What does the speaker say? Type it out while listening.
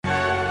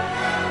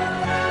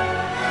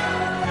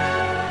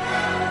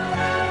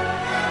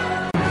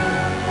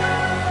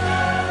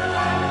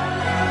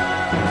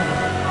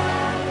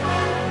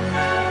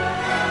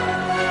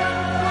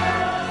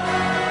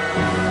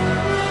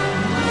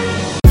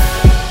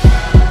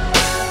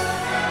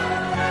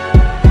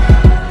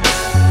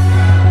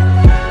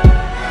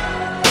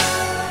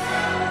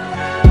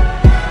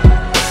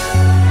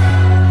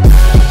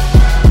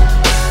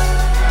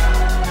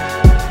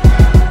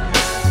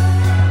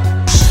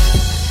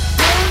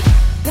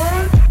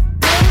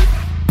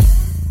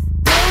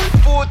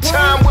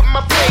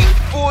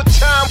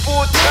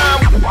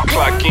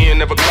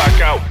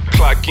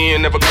Clock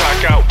in, never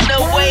clock out.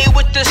 No way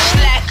with the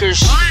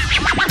slackers.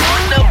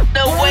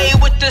 No way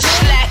with the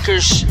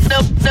slackers.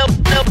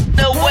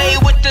 No way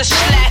with the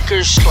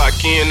slackers.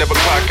 Clock in, never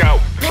clock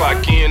out.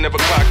 Clock in, never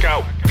clock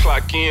out.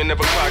 Clock in,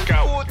 never clock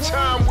out. Full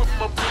time with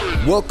my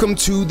friend. Welcome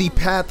to the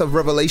Path of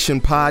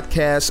Revelation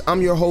podcast.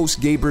 I'm your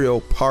host,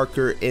 Gabriel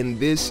Parker, and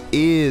this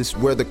is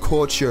where the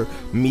culture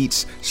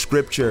meets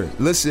scripture.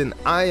 Listen,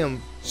 I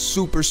am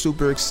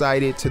super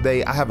excited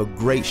today. I have a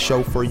great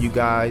show for you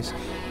guys.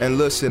 And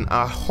listen,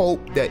 I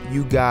hope that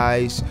you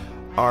guys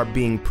are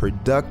being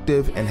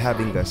productive and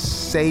having a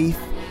safe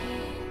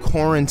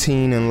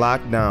quarantine and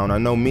lockdown. I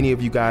know many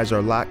of you guys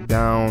are locked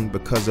down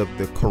because of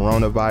the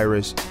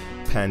coronavirus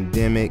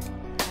pandemic.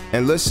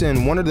 And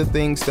listen, one of the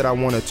things that I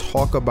want to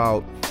talk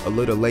about a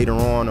little later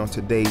on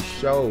today's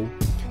show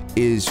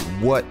is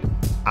what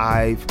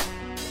I've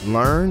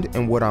learned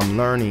and what I'm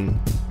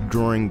learning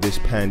during this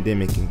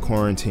pandemic and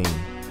quarantine.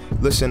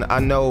 Listen, I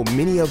know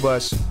many of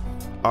us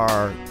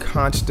are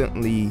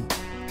constantly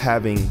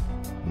having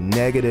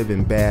negative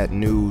and bad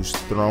news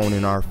thrown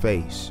in our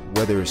face,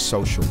 whether it's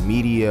social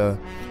media,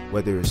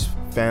 whether it's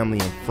family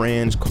and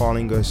friends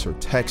calling us or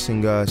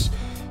texting us.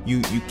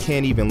 You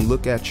can't even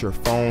look at your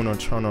phone or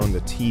turn on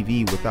the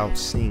TV without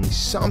seeing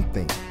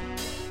something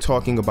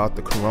talking about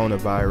the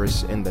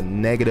coronavirus and the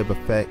negative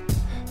effect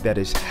that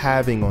is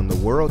having on the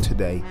world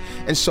today.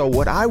 And so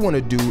what I want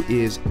to do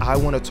is I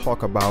want to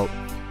talk about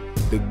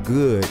the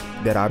good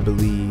that I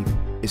believe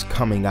is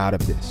coming out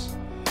of this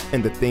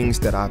and the things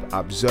that I've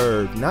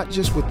observed, not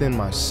just within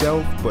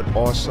myself, but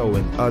also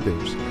in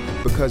others.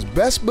 Because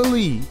best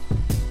believe,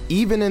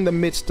 even in the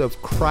midst of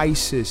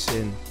crisis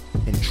and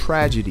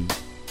tragedy,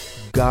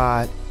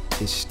 God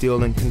is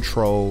still in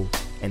control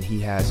and he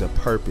has a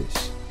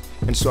purpose.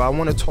 And so I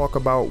want to talk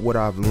about what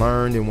I've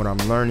learned and what I'm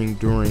learning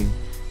during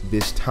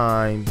this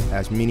time,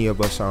 as many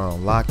of us are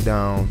on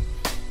lockdown.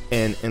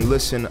 And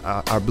listen,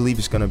 I believe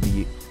it's going to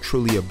be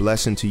truly a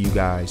blessing to you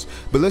guys.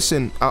 But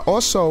listen, I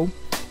also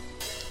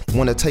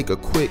want to take a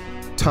quick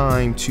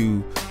time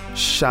to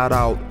shout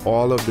out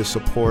all of the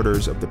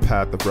supporters of the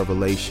Path of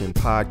Revelation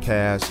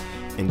podcast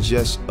and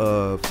just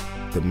of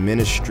the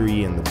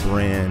ministry and the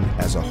brand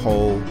as a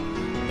whole,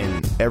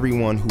 and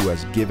everyone who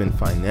has given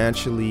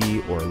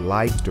financially or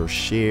liked or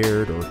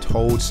shared or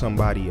told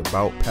somebody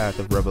about Path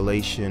of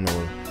Revelation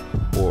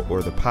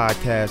or the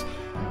podcast.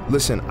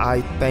 Listen,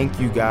 I thank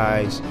you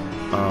guys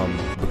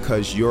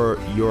because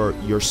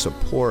your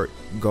support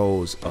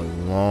goes a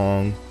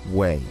long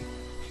way.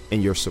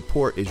 And your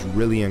support is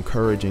really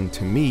encouraging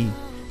to me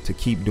to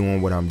keep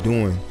doing what I'm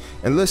doing.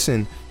 And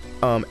listen,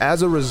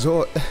 as a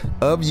result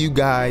of you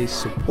guys'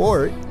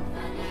 support,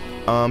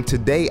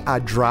 today I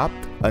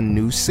dropped a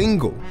new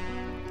single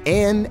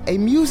and a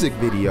music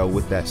video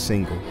with that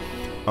single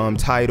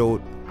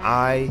titled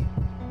I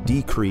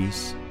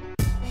Decrease,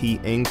 He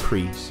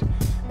Increase.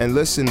 And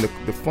listen,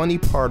 the funny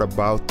part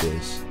about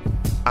this,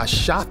 I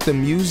shot the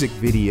music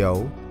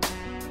video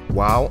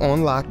while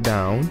on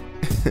lockdown,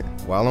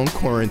 while on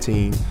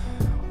quarantine,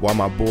 while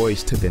my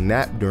boys took a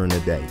nap during the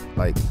day.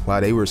 Like while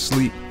they were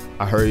asleep,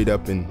 I hurried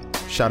up and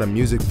shot a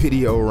music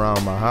video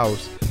around my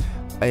house.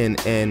 And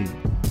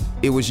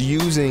it was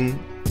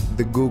using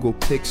the Google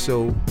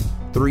Pixel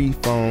 3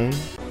 phone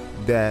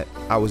that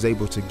I was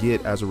able to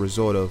get as a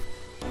result of,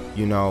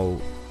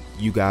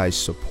 you guys'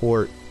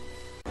 support.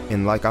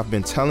 And like I've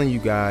been telling you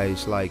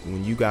guys, like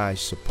when you guys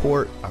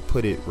support, I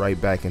put it right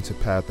back into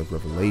Path of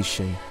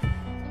Revelation.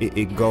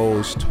 It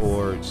goes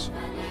towards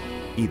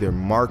either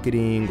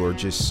marketing or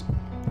just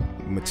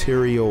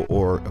material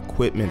or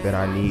equipment that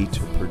I need to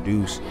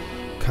produce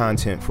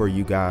content for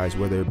you guys,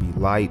 whether it be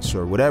lights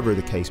or whatever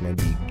the case may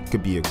be. It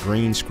could be a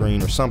green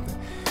screen or something.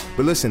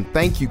 But listen,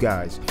 thank you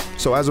guys.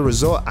 So as a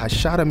result, I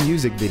shot a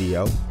music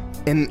video,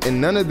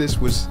 and none of this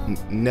was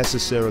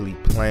necessarily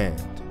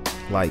planned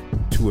like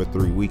 2 or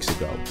 3 weeks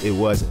ago. It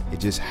wasn't. It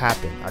just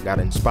happened. I got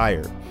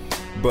inspired.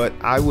 But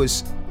I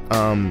was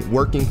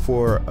working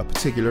for a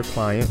particular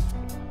client.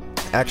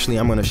 Actually,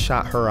 I'm going to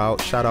shout her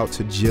out. Shout out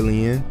to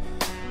Jillian,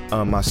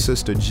 my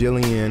sister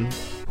Jillian,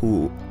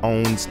 who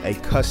owns a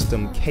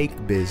custom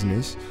cake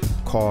business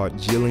called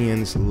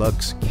Jillian's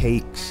Luxe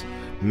Cakes.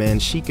 Man,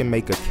 she can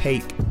make a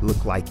cake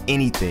look like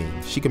anything.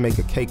 She can make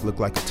a cake look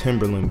like a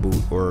Timberland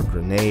boot or a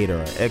grenade or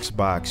an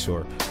Xbox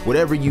or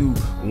whatever you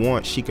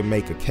want. She can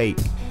make a cake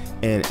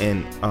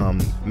and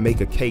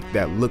make a cake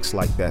that looks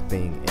like that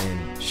thing.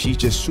 And she's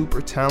just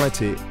super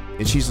talented,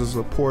 and she's a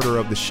supporter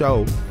of the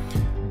show.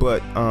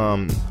 But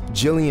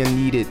Jillian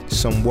needed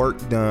some work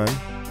done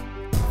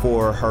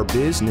for her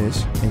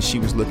business, and she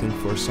was looking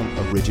for some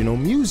original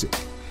music.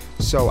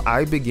 So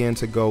I began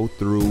to go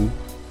through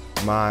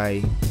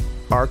my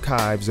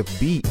archives of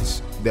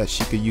beats that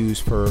she could use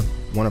for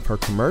one of her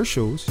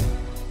commercials,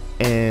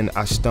 and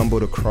I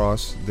stumbled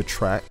across the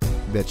track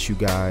that you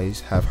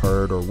guys have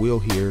heard or will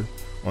hear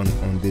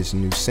on this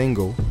new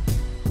single.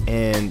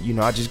 And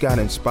I just got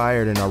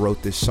inspired and I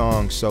wrote this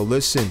song. So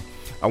listen,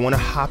 I want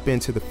to hop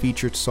into the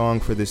featured song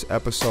for this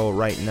episode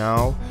right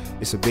now.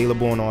 It's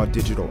available on all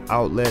digital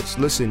outlets.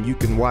 Listen, you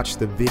can watch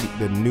the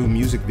new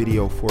music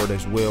video for it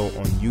as well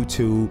on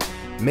YouTube.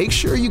 Make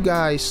sure you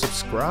guys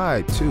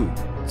subscribe too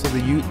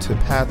to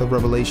Path of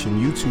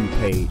Revelation YouTube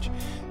page.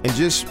 And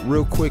just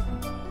real quick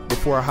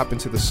before I hop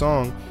into the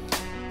song,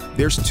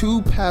 there's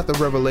 2 Path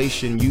of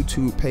Revelation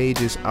YouTube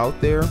pages out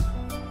there.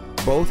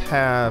 Both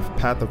have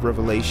Path of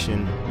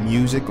Revelation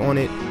music on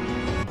it,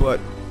 but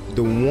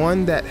the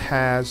one that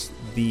has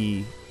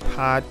the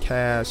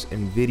podcasts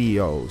and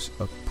videos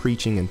of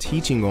preaching and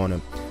teaching on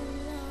them,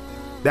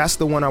 that's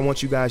the one I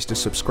want you guys to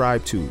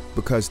subscribe to,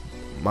 because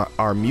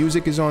our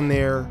music is on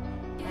there,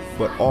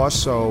 but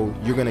also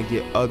you're gonna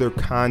get other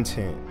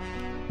content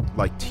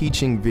like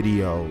teaching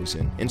videos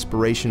and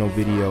inspirational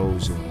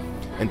videos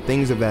and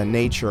things of that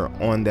nature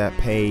on that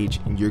page,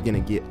 and you're gonna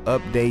get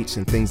updates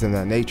and things of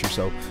that nature.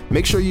 So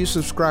make sure you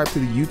subscribe to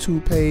the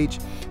YouTube page.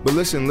 But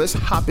listen, let's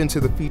hop into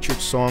the featured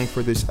song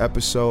for this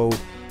episode,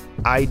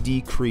 I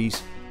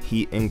Decrease,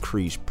 He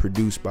Increase,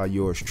 produced by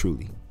yours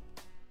truly.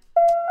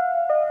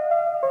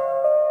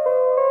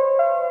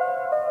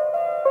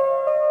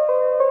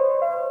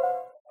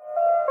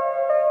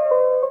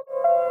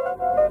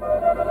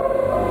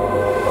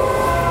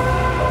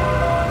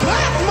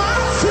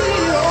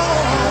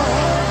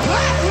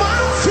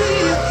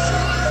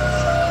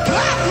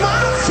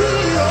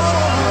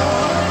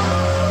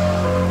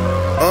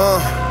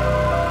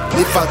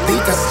 If I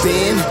think I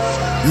stand,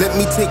 let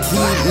me take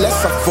heed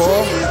lest I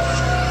fall.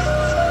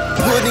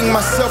 Putting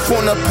myself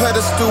on a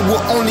pedestal will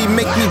only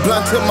make me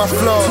blind to my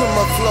flaws.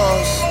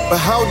 But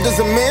how does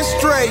a man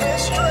stray?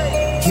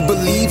 He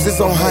believes his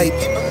own hype.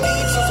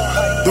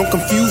 Don't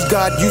confuse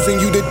God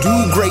using you to do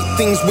great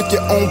things with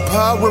your own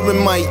power and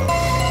might.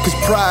 Cause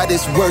pride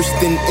is worse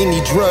than any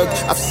drug.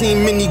 I've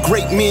seen many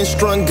great men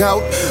strung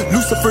out.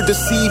 Lucifer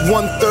deceived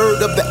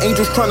 1/3 of the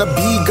angels trying to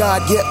be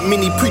God, yet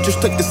many preachers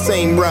take the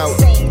same route.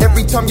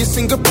 Every time you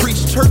sing or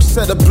preach, church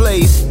set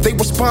ablaze. They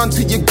respond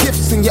to your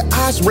gifts and your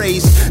eyes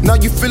raised. Now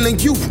you feeling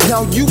you,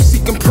 now you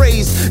seeking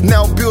praise.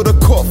 Now build a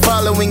cult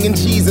following in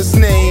Jesus'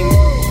 name.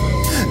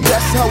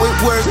 That's how it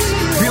works.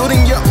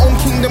 Building your own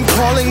kingdom,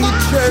 calling it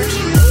church.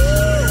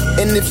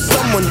 And if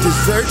someone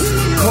deserts,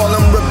 call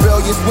them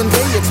rebellious when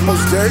they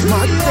expose dirt.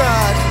 My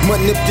God,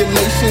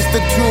 manipulation's the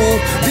tool.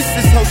 This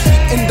is how she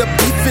end up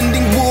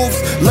defending wolves.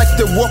 Like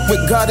their walk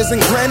with God isn't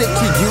granted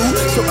to you,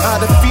 so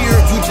out of fear,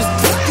 you just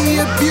take the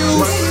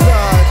abuse. My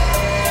God,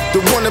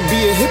 don't wanna be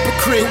a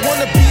hypocrite.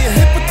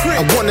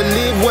 I wanna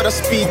live what I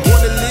speak.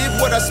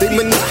 They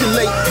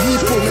manipulate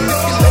people.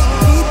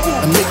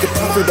 I make a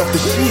profit off the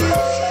sheep.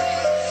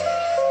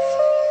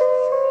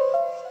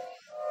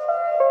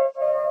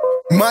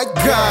 My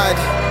God,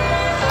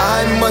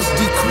 I must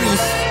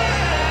decrease.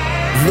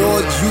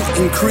 Lord, you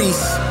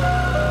increase.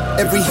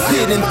 Every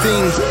hidden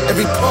thing,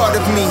 every part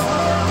of me,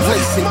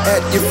 place it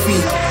at your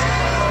feet.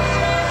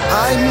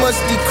 I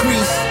must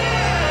decrease.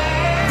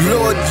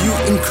 Lord, you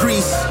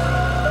increase.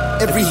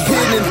 Every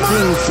hidden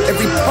thing,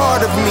 every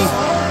part of me,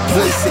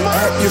 place it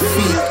at your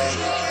feet.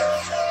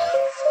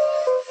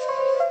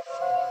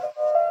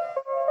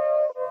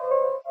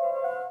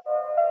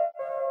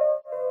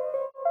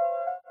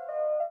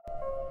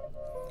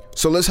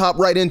 So let's hop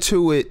right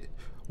into it.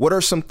 What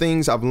are some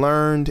things I've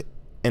learned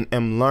and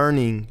am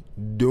learning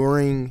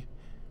during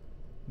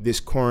this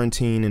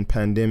quarantine and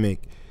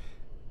pandemic?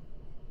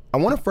 I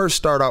want to first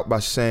start out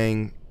by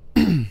saying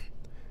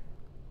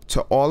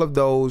to all of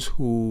those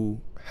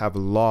who have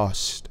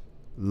lost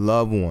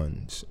loved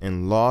ones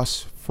and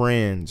lost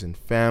friends and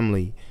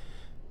family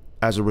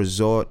as a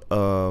result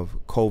of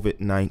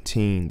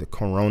COVID-19, the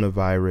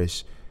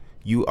coronavirus,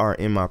 you are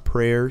in my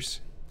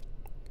prayers,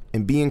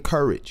 and be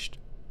encouraged.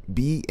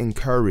 Be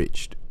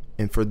encouraged.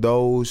 And for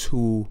those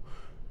who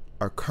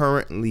are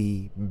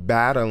currently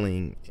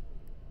battling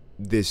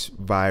this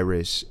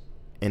virus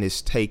and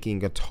it's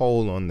taking a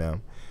toll on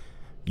them,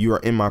 you are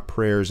in my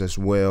prayers as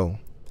well.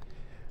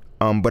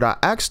 But I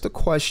asked a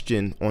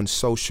question on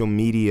social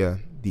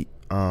media,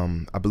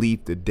 I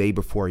believe the day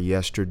before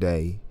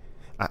yesterday.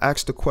 I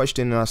asked a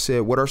question and I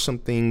said, what are some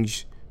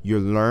things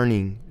you're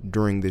learning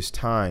during this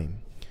time?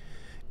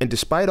 And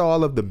despite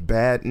all of the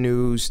bad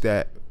news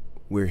that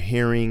we're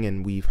hearing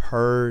and we've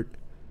heard,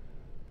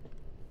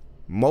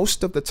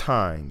 most of the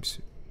times,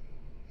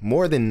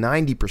 more than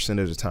 90%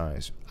 of the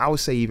times, I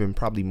would say even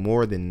probably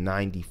more than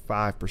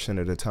 95%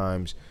 of the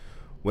times,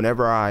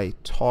 whenever I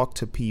talk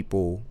to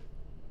people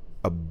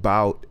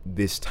about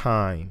this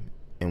time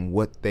and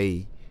what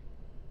they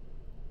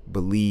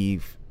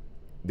believe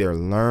they're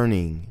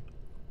learning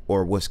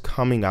or what's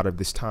coming out of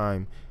this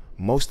time,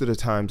 most of the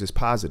times is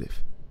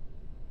positive.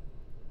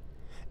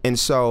 And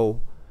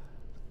so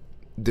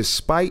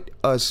despite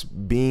us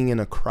being in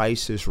a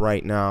crisis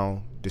right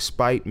now,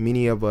 despite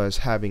many of us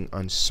having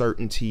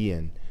uncertainty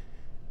and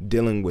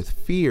dealing with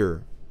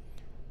fear,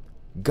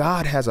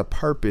 God has a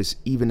purpose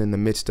even in the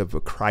midst of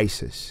a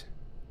crisis.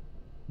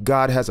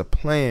 God has a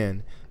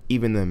plan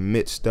even in the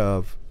midst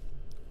of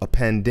a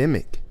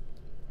pandemic.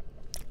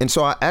 And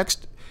so I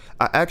asked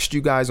I asked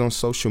you guys on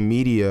social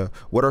media,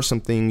 what are some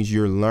things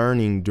you're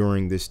learning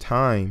during this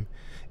time?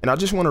 And I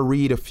just want to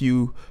read a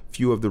few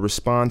of the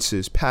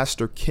responses.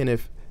 Pastor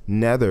Kenneth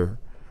Nether,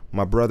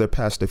 my brother,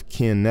 Pastor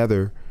Ken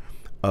Nether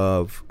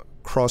of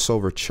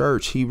Crossover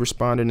Church, he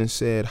responded and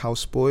said, how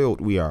spoiled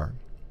we are.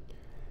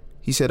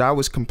 He said, I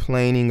was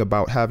complaining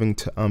about having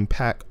to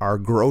unpack our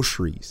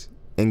groceries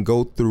and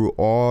go through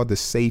all the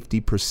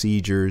safety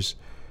procedures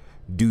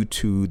due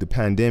to the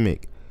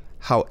pandemic.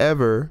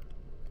 However,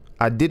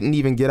 I didn't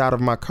even get out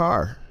of my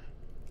car.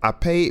 I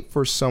paid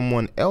for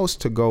someone else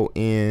to go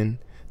in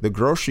the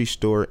grocery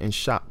store and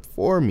shop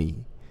for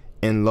me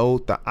and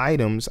load the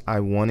items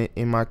I wanted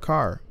in my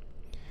car.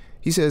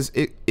 He says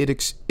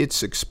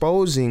it's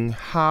exposing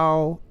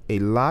how a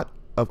lot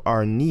of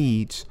our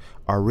needs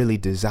are really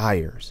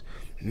desires.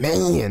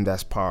 Man,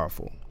 that's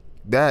powerful.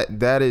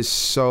 That is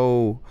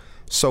so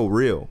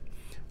real.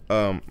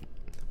 My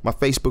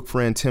Facebook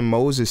friend Tim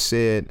Moses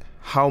said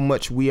how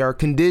much we are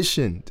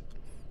conditioned.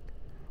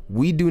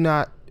 We do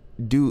not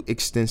do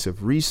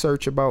extensive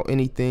research about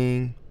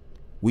anything.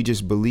 We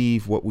just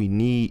believe what we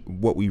need,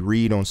 what we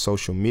read on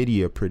social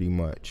media pretty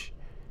much.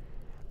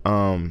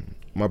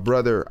 My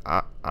brother,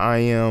 I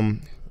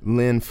am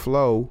Lynn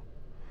Flo,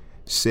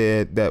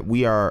 said that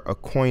we are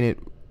acquainted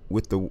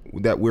with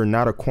that we're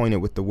not acquainted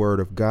with the word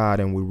of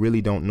God, and we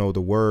really don't know the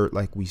word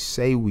like we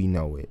say we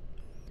know it.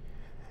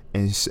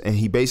 And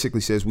he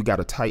basically says we got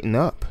to tighten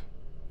up.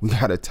 We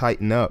got to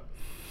tighten up.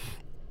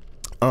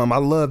 I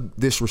love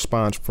this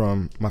response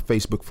from my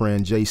Facebook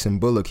friend Jason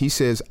Bullock. He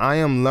says, I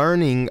am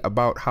learning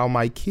about how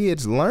my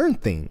kids learn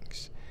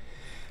things.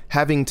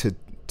 Having to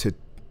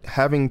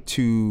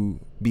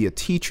be a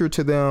teacher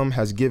to them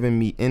has given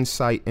me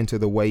insight into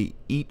the way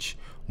each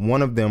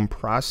one of them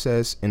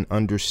process and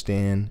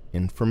understand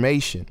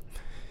information.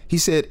 He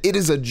said, it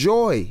is a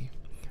joy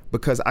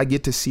because I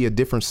get to see a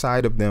different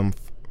side of them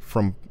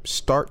from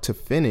start to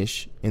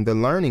finish in the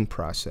learning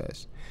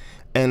process.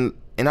 And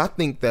I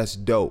think that's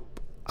dope.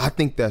 I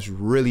think that's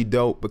really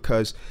dope,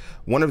 because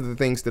one of the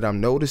things that I'm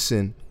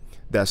noticing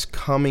that's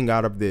coming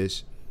out of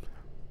this,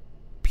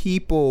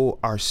 people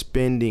are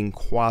spending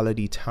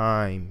quality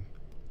time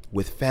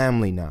with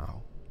family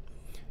now.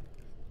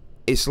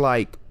 It's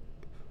like,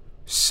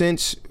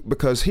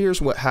 because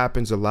here's what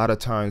happens a lot of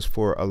times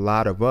for a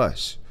lot of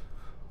us.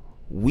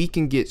 We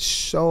can get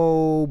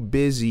so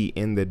busy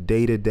in the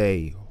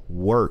day-to-day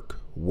work,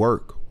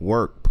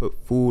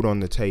 put food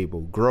on the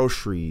table,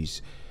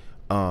 groceries,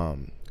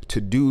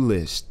 to-do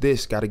list,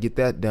 this, got to get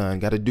that done,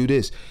 got to do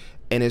this.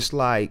 And it's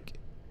like,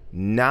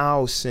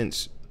 now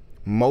since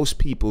most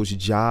people's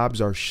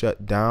jobs are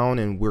shut down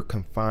and we're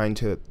confined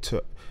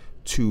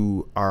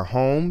to our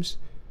homes,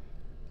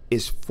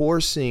 is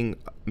forcing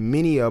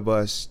many of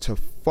us to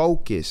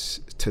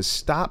focus, to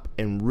stop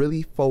and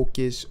really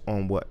focus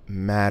on what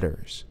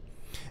matters.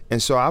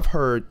 And so I've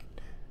heard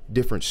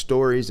different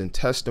stories and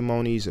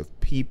testimonies of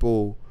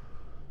people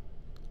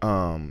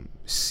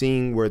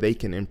seeing where they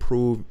can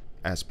improve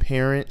as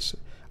parents.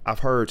 I've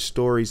heard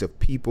stories of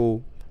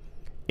people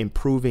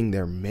improving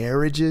their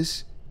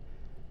marriages,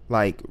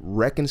 like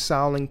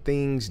reconciling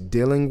things,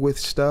 dealing with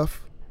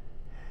stuff.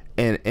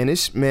 And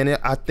it's, man,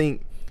 I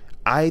think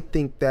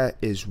that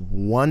is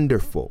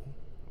wonderful.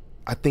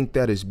 I think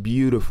that is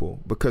beautiful,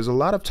 because a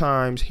lot of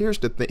times, here's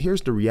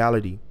the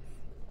reality.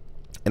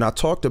 And I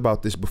talked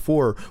about this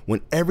before. When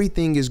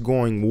everything is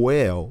going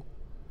well,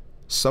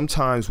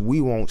 sometimes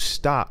we won't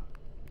stop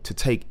to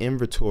take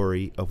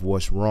inventory of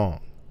what's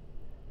wrong.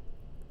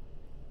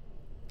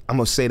 I'm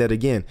going to say that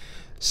again.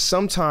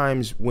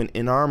 Sometimes when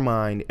in our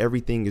mind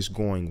everything is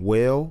going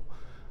well,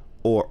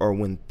 or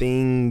when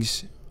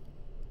things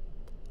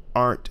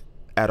aren't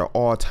at an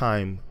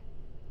all-time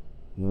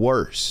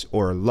worse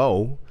or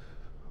low,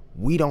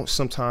 we don't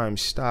sometimes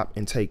stop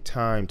and take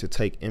time to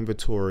take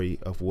inventory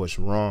of what's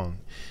wrong.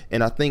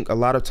 And I think a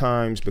lot of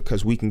times,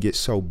 because we can get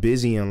so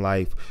busy in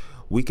life,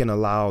 we can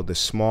allow the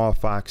small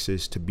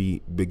foxes to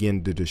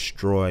begin to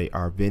destroy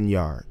our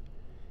vineyard.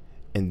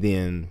 And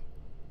then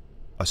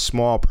a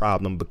small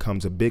problem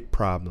becomes a big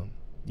problem.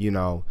 You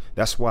know,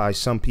 that's why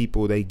some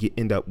people, they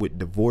end up with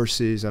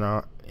divorces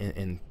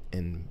and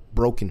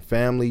broken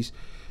families.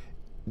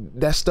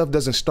 That stuff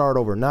doesn't start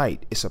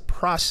overnight. It's a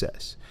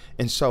process.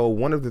 And so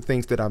one of the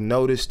things that I've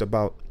noticed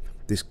about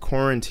this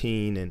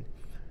quarantine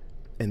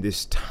and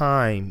this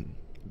time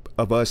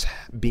of us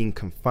being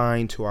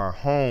confined to our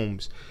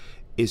homes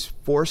is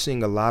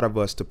forcing a lot of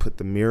us to put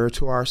the mirror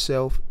to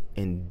ourselves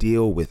and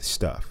deal with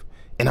stuff.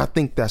 And I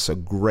think that's a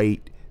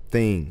great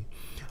thing.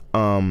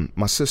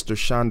 My sister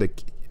Shonda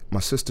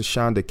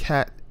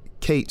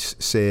Cates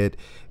said,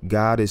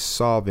 God is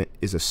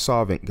a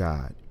solvent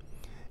God,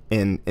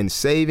 and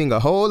saving a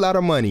whole lot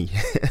of money.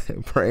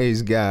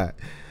 Praise God.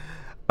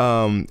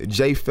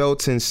 Jay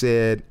Felton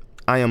said,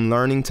 I am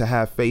learning to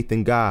have faith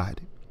in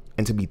God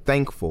and to be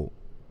thankful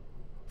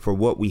for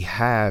what we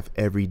have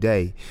every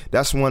day.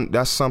 That's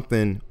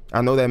something,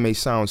 I know that may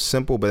sound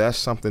simple, but that's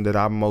something that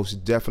I've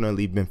most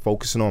definitely been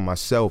focusing on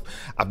myself.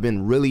 I've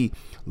been really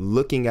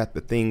looking at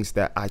the things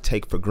that I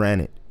take for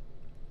granted.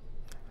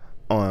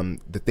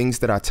 the things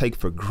that I take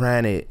for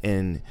granted,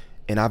 and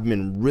I've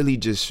been really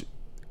just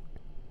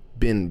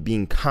been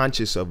being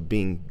conscious of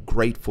being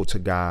grateful to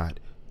God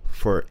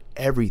for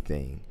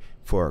everything,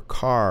 for a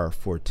car,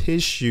 for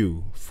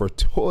tissue, for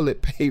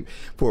toilet paper,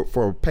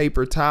 for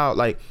paper towel.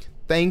 Like,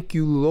 thank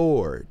you,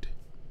 Lord.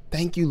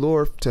 Thank you,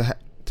 Lord, to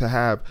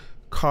have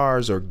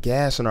cars or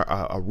gas and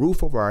a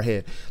roof over our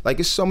head. Like,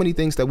 it's so many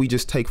things that we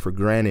just take for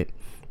granted.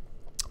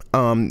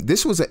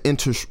 This was an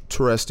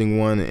interesting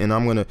one,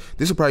 and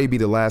this will probably be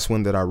the last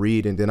one that I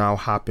read, and then I'll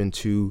hop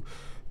into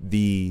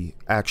the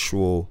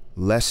actual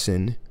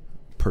lesson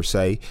per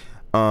se.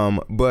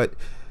 But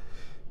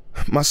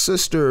my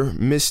sister,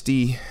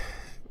 Misty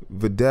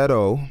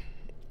Vedetto,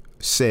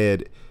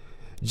 said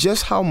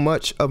just how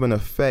much of an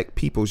effect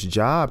people's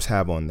jobs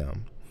have on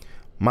them.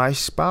 My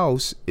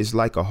spouse is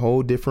like a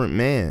whole different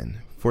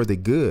man for the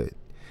good,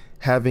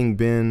 having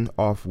been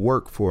off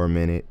work for a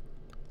minute.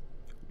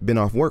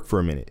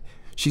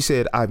 She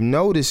said, I've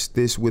noticed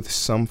this with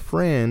some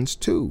friends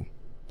too.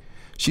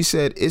 She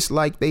said, it's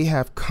like they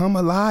have come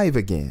alive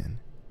again.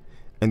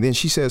 And then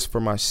she says, for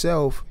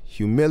myself,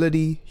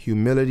 humility,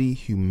 humility,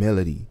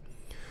 humility.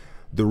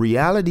 The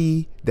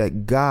reality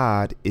that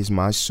God is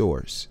my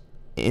source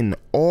in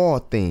all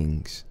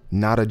things,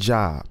 not a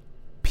job,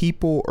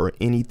 people, or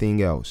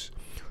anything else.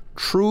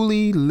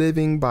 Truly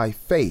living by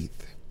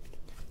faith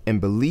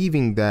and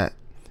believing that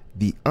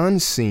the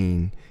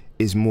unseen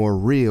is more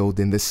real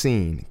than the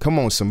seen. Come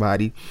on,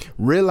 somebody.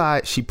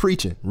 Realizing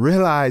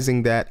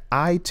that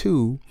I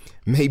too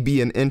may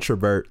be an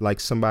introvert, like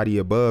somebody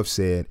above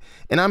said,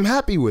 and I'm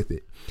happy with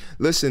it.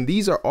 Listen,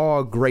 these are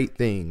all great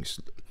things.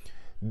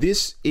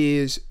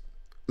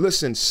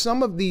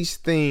 Some of these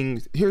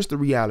things, here's the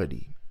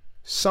reality.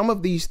 Some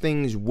of these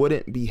things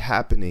wouldn't be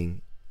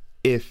happening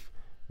if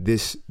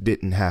this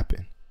didn't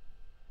happen.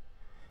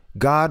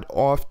 God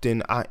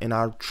often, and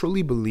I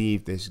truly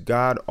believe this,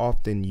 God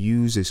often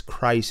uses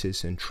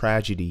crisis and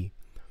tragedy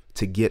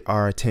to get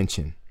our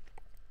attention.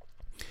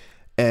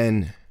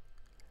 And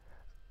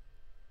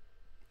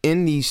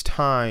in these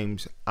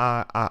times,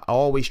 I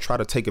always try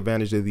to take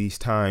advantage of these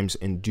times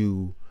and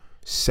do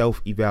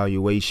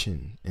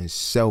self-evaluation and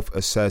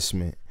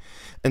self-assessment.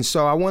 And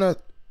so I want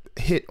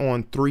to hit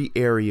on 3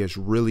 areas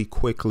really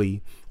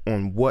quickly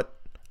on what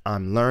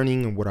I'm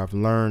learning and what I've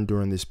learned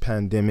during this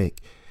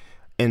pandemic.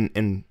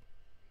 And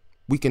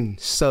we can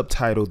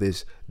subtitle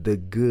this, The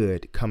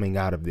Good Coming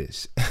Out of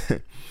This.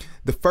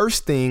 The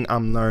first thing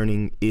I'm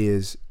learning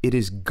is it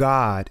is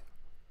God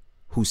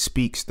who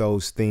speaks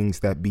those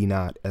things that be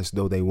not as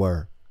though they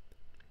were.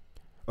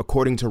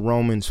 According to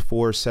Romans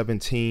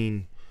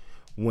 4:17,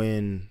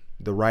 when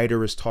the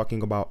writer is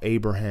talking about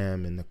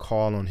Abraham and the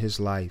call on his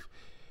life,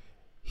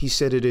 he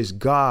said it is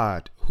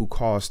God who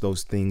caused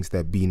those things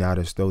that be not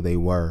as though they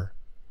were.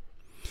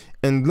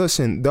 And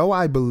listen, though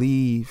I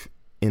believe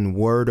in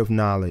word of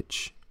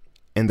knowledge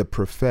and the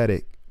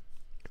prophetic,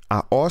 I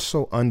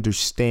also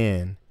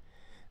understand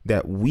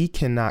that we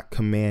cannot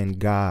command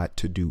God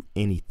to do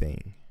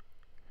anything.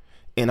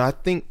 And I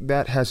think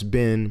that has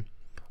been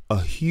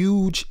a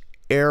huge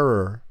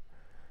error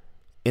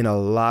in a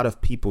lot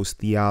of people's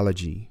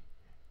theology.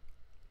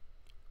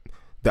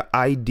 The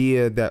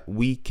idea that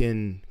we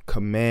can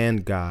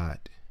command God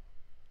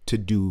to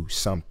do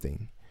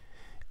something.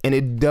 And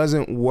it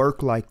doesn't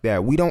work like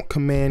that. We don't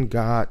command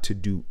God to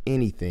do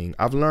anything.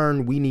 I've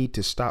learned we need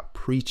to stop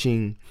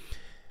preaching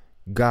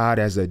God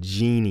as a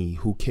genie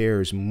who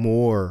cares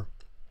more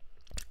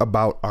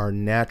about our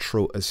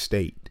natural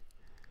estate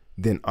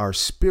than our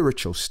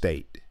spiritual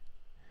state.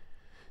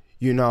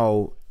 You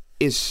know,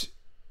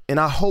 and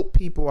I hope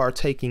people are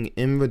taking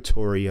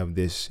inventory of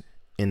this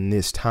in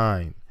this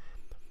time.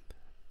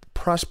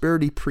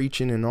 Prosperity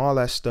preaching and all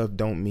that stuff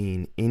don't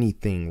mean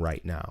anything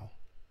right now.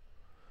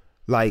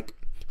 Like,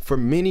 for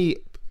many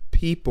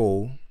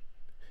people,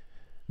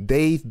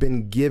 they've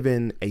been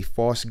given a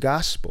false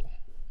gospel.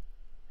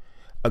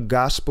 A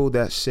gospel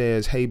that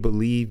says, hey,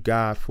 believe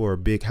God for a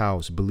big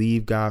house,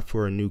 believe God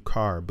for a new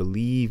car,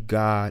 believe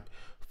God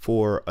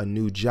for a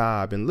new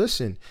job. And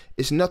listen,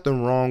 it's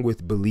nothing wrong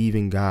with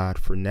believing God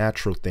for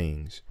natural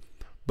things.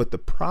 But the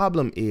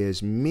problem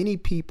is many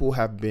people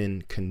have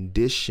been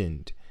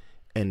conditioned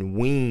and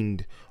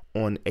weaned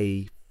on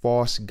a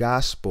false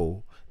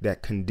gospel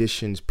that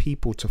conditions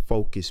people to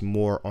focus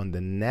more on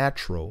the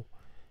natural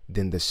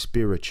than the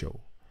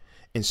spiritual.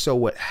 And so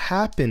what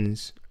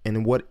happens,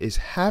 and what is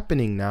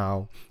happening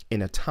now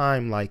in a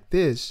time like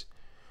this,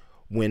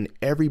 when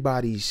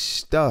everybody's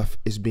stuff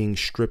is being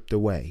stripped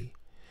away,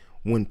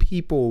 when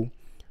people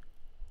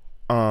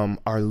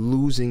are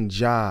losing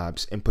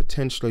jobs and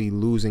potentially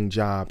losing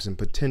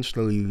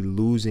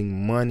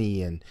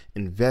money and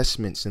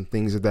investments and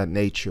things of that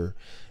nature,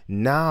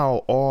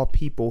 now all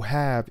people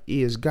have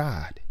is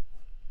God.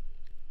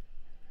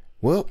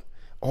 Well,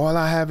 all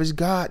I have is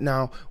God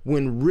now,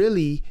 when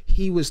really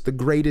he was the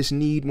greatest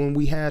need when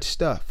we had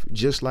stuff,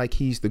 just like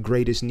he's the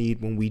greatest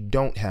need when we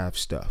don't have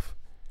stuff.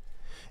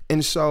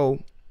 And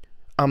so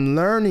I'm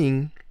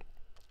learning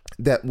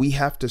that we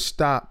have to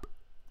stop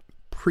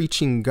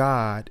preaching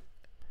God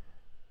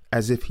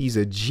as if he's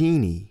a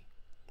genie.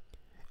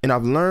 And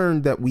I've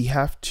learned that we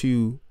have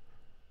to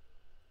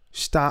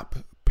stop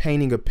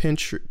painting a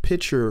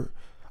picture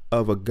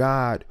of a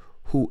God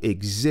who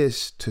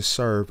exists to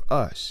serve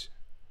us,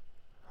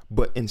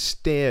 but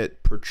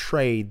instead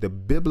portray the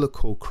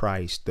biblical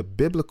Christ, the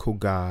biblical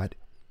God,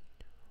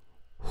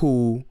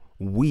 who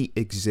we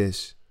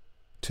exist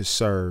to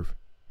serve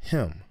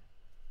him.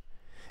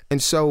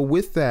 And so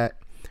with that,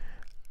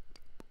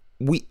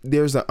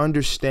 there's an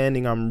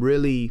understanding. I'm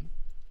really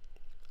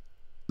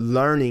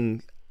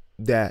learning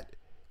that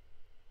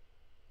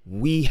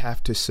we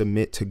have to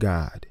submit to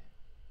God.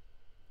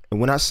 And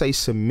when I say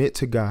submit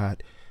to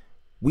God,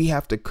 we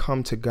have to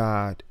come to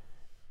God,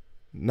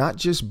 not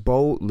just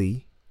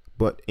boldly,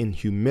 but in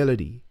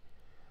humility,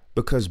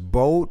 because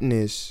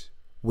boldness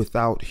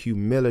without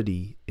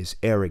humility is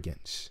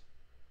arrogance.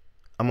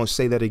 I'm going to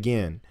say that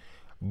again.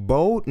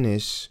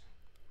 Boldness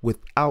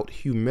without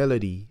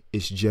humility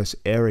is just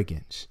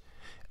arrogance.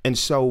 And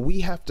so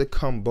we have to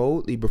come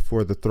boldly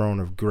before the throne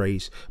of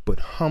grace, but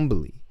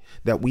humbly,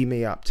 that we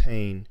may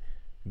obtain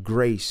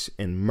grace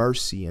and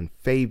mercy and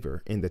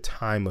favor in the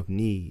time of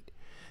need.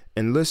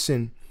 And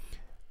listen,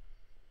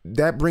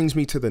 that brings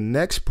me to the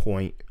next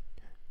point.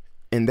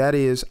 And that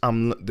is,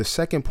 the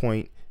second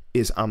point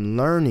is I'm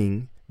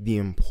learning the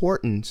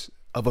importance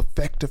of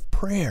effective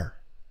prayer.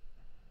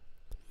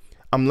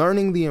 I'm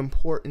learning the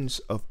importance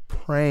of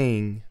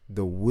praying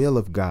the will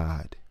of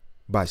God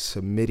by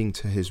submitting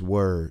to his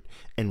word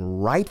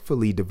and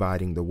rightfully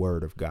dividing the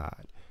word of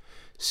God.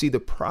 See,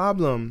 the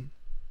problem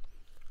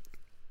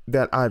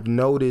that I've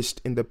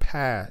noticed in the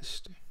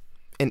past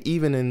and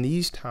even in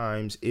these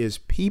times is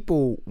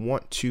people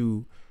want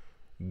to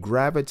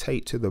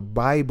gravitate to the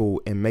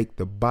Bible and make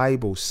the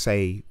Bible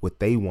say what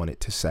they want it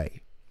to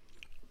say.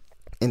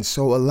 And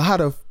so a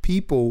lot of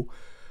people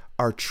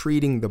are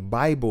treating the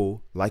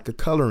Bible like a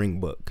coloring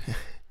book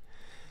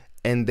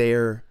and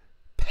they're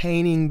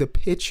painting the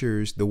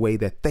pictures the way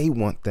that they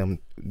want them,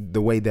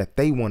 the way that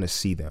they want to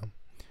see them.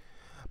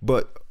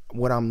 But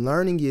what I'm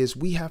learning is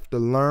we have to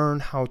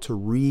learn how to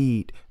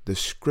read the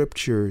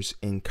scriptures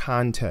in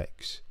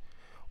context.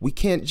 We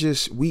can't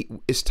just,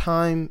 it's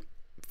time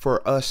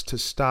for us to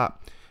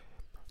stop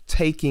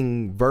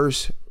taking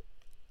verse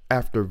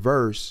after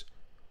verse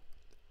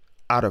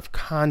out of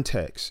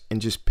context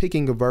and just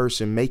picking a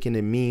verse and making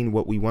it mean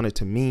what we want it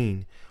to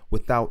mean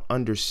without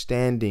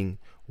understanding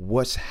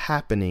what's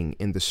happening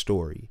in the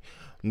story,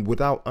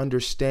 without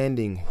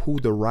understanding who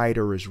the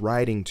writer is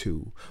writing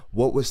to,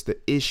 what was the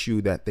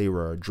issue that they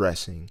were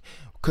addressing,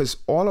 because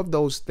all of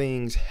those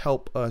things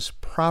help us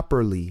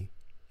properly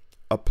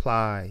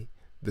apply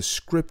the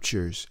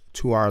scriptures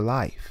to our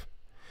life.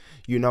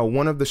 You know,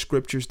 one of the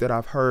scriptures that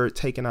I've heard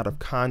taken out of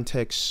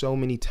context so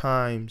many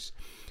times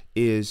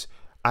is,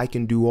 I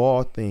can do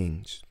all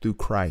things through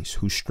Christ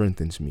who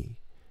strengthens me.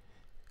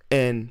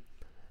 And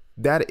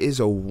that is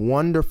a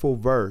wonderful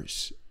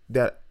verse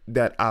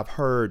that I've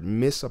heard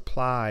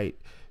misapplied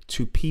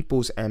to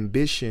people's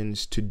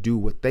ambitions to do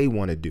what they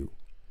want to do.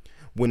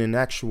 When in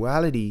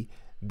actuality,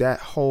 that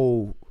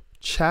whole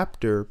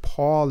chapter,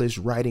 Paul is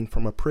writing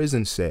from a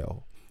prison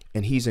cell,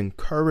 and he's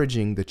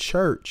encouraging the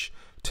church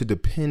to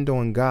depend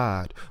on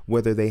God,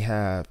 whether they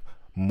have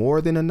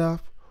more than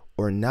enough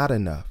or not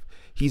enough.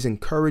 He's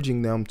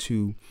encouraging them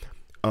to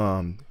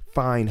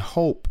find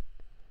hope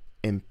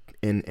and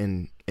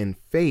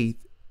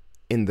faith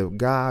in the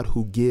God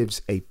who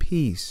gives a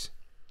peace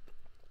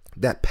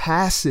that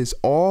passes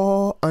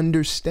all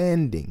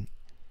understanding.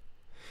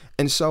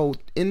 And so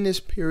in this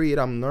period,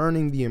 I'm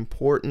learning the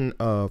importance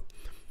of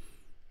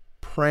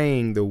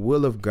praying the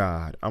will of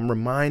God. I'm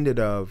reminded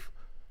of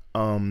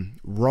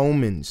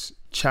Romans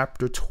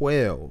chapter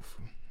 12.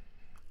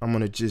 I'm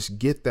going to just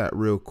get that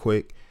real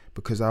quick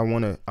because I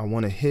want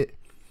to hit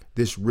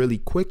this really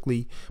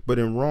quickly. But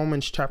in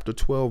Romans chapter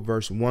 12,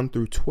 verse 1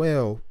 through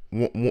 2,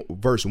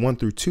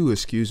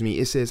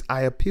 it says,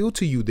 I appeal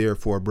to you,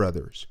 therefore,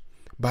 brothers,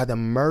 by the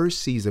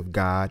mercies of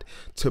God,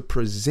 to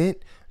present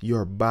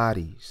your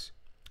bodies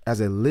as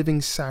a living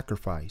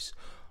sacrifice,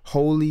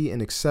 holy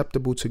and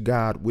acceptable to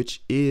God,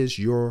 which is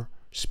your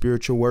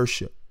spiritual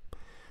worship.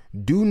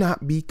 Do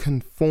not be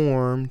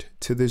conformed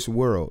to this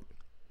world.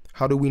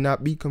 How do we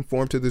not be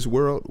conformed to this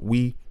world?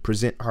 We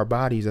present our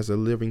bodies as a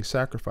living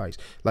sacrifice.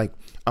 Like,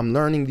 I'm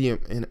learning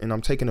and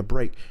I'm taking a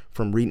break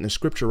from reading the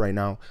scripture right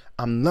now.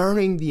 I'm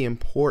learning the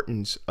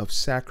importance of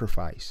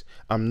sacrifice.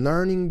 I'm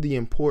learning the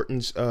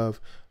importance of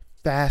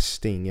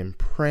fasting and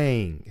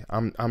praying.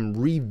 I'm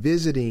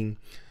revisiting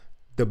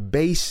the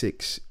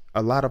basics,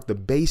 a lot of the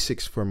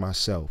basics for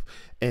myself,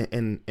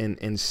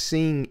 and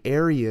seeing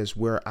areas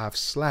where I've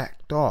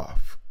slacked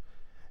off.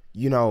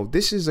 You know,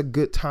 this is a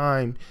good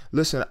time.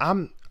 Listen,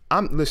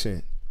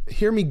 listen,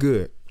 hear me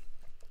good.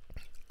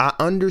 I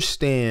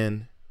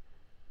understand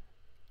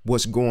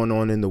what's going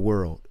on in the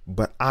world,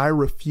 but I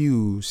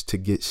refuse to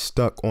get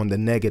stuck on the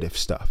negative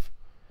stuff.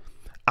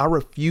 I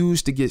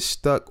refuse to get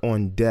stuck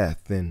on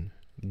death and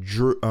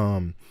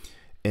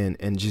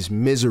just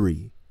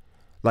misery.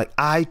 Like,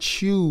 I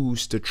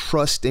choose to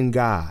trust in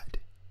God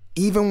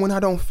even when I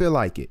don't feel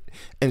like it.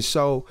 And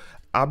so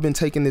I've been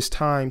taking this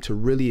time to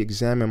really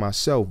examine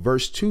myself.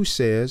 Verse 2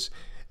 says,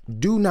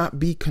 do not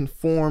be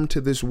conformed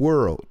to this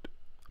world,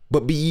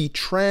 but be ye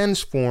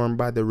transformed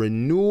by the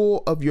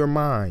renewal of your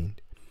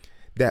mind,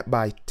 that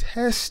by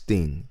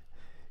testing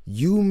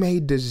you may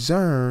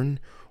discern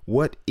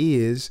what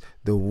is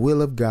the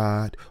will of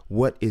God,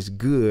 what is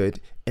good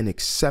and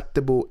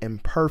acceptable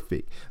and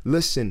perfect.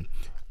 Listen,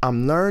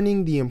 I'm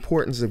learning the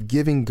importance of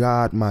giving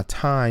God my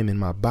time and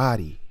my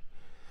body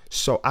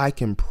so I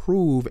can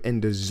prove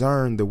and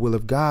discern the will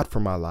of God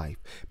for my life.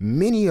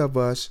 Many of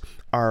us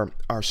are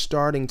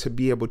starting to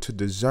be able to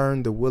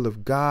discern the will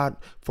of God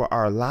for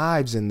our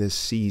lives in this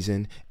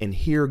season and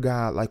hear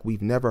God like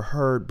we've never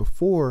heard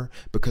before,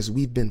 because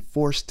we've been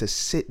forced to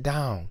sit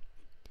down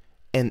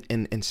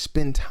and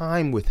spend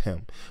time with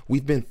him.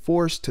 We've been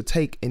forced to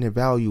take an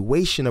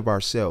evaluation of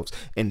ourselves.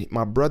 And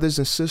my brothers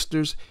and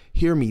sisters,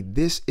 hear me,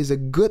 this is a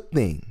good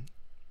thing.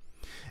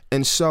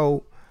 And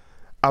so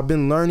I've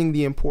been learning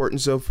the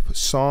importance of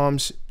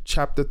Psalms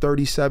chapter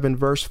 37,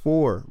 verse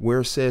 4, where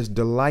it says,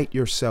 delight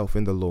yourself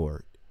in the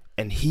Lord,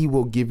 and he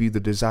will give you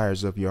the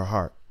desires of your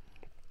heart.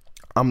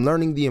 I'm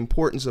learning the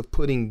importance of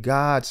putting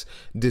God's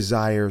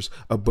desires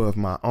above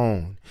my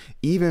own.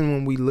 Even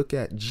when we look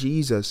at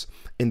Jesus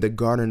in the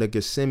Garden of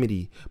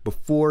Gethsemane,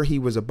 before he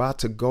was about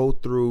to go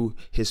through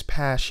his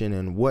passion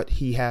and what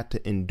he had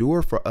to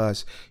endure for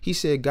us, he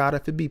said, God,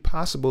 if it be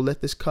possible,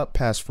 let this cup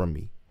pass from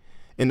me.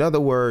 In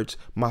other words,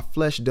 my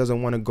flesh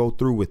doesn't want to go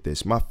through with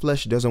this. My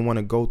flesh doesn't want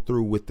to go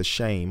through with the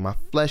shame. My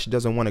flesh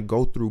doesn't want to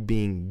go through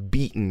being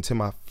beaten till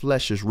my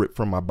flesh is ripped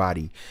from my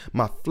body.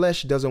 My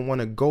flesh doesn't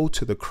want to go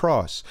to the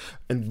cross.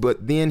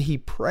 But then he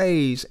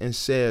prays and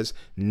says,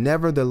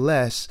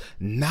 nevertheless,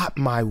 not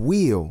my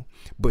will,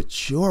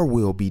 but your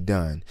will be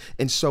done.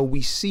 And so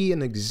we see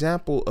an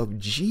example of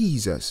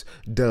Jesus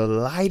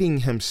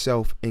delighting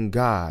himself in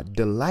God,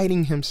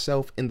 delighting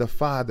himself in the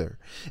Father.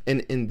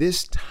 And in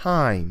this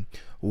time,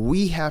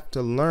 we have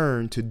to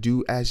learn to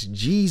do as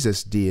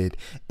Jesus did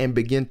and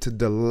begin to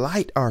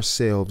delight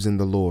ourselves in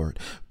the Lord,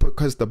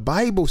 because the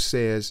Bible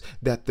says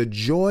that the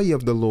joy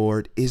of the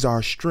Lord is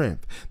our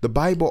strength. The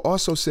Bible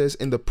also says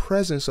in the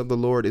presence of the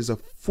Lord is a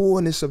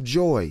fullness of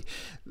joy.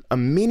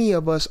 Many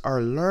of us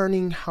are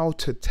learning how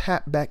to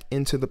tap back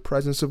into the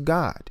presence of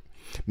God.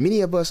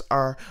 Many of us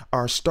are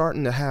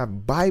starting to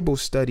have Bible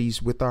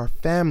studies with our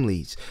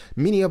families.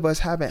 Many of us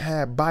haven't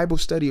had Bible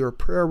study or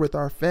prayer with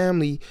our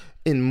family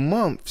in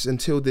months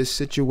until this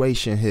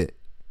situation hit.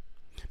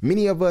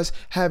 Many of us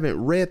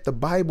haven't read the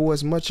Bible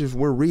as much as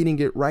we're reading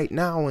it right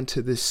now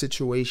until this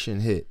situation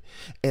hit.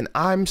 And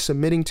I'm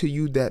submitting to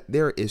you that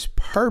there is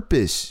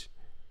purpose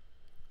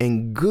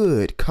and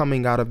good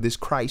coming out of this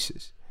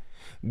crisis.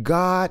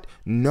 God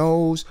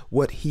knows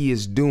what he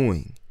is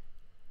doing.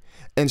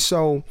 And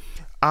so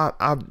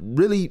I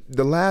really,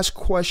 the last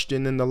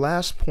question and the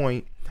last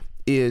point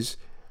is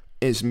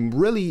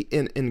really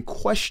in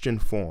question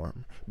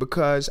form,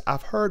 because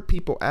I've heard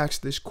people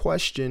ask this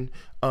question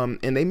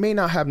and they may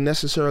not have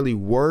necessarily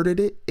worded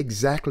it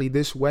exactly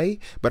this way,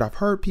 but I've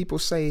heard people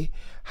say,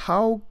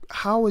 how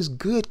is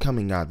good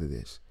coming out of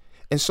this?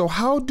 And so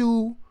how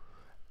do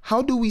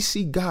we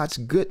see God's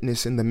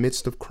goodness in the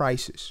midst of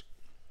crisis?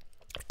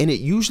 And it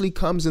usually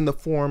comes in the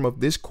form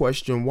of this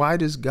question: why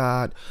does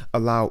God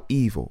allow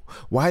evil?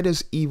 Why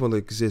does evil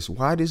exist?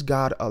 Why does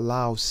God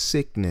allow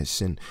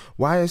sickness? And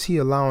why is he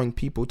allowing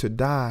people to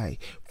die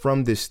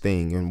from this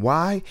thing? And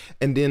why?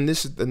 And then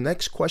this is the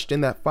next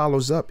question that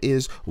follows up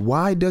is,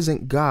 why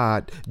doesn't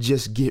God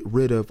just get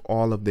rid of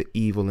all of the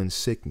evil and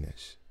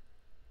sickness?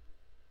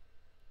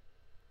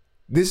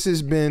 This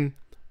has been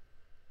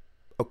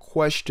a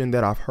question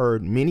that I've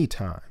heard many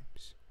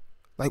times.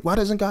 Like, why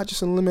doesn't God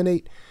just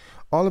eliminate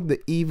all of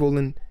the evil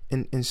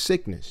and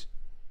sickness?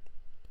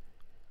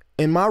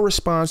 And my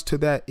response to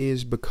that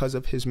is because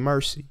of his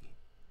mercy.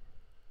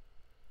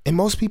 And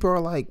most people are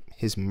like,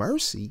 his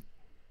mercy?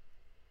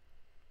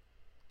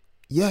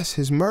 Yes,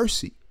 his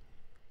mercy.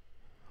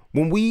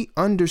 When we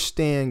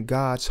understand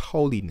God's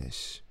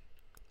holiness,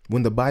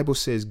 when the Bible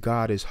says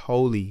God is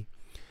holy,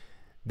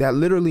 that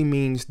literally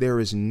means there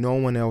is no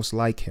one else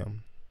like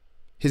him.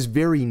 His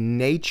very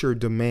nature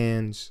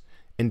demands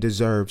and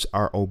deserves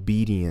our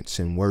obedience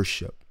and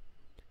worship.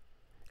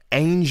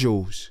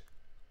 Angels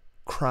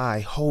cry,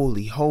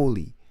 holy,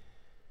 holy.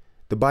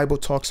 The Bible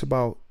talks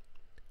about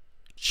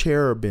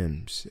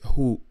cherubims,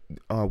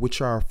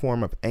 which are a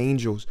form of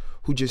angels,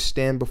 who just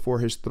stand before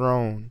his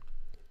throne,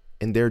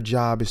 and their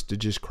job is to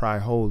just cry,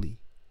 holy.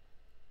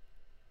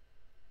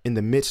 In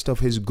the midst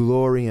of his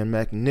glory and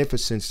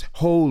magnificence,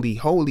 holy,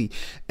 holy.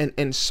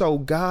 And so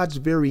God's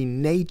very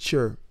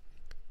nature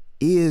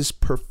is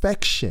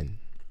perfection.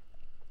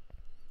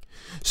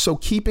 So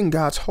keeping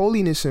God's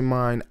holiness in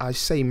mind, I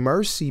say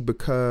mercy,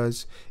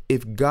 because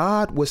if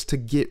God was to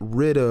get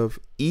rid of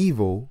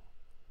evil,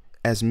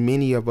 as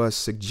many of us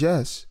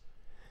suggest,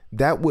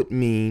 that would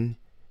mean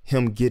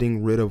him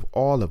getting rid of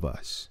all of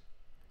us,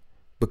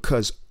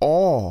 because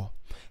all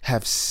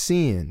have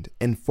sinned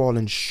and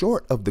fallen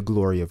short of the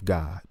glory of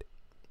God.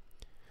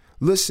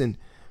 Listen,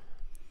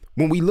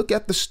 When we look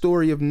at the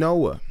story of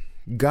Noah,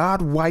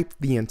 God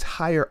wiped the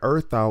entire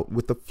earth out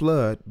with a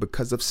flood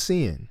because of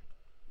sin.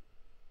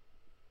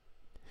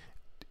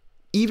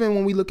 Even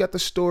when we look at the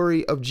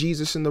story of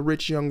Jesus and the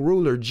rich young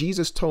ruler,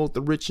 Jesus told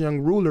the rich young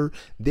ruler,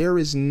 there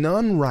is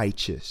none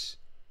righteous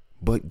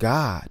but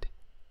God.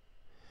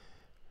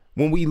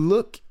 When we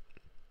look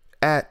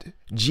at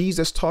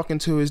Jesus talking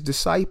to his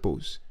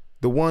disciples,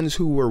 the ones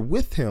who were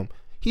with him,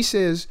 he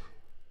says,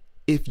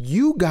 if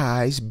you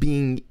guys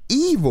being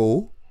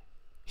evil,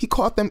 he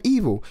called them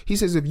evil. He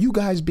says, if you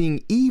guys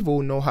being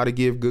evil know how to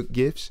give good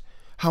gifts,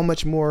 how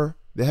much more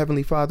the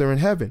Heavenly Father in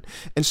heaven.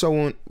 And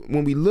so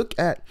when we look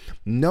at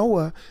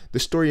Noah, the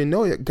story of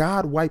Noah,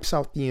 God wipes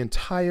out the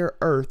entire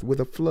earth with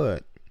a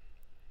flood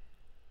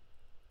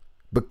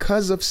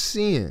because of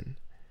sin.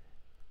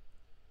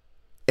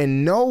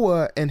 And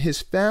Noah and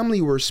his family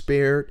were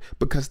spared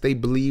because they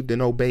believed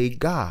and obeyed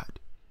God.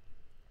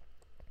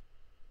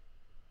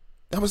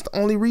 That was the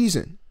only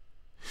reason.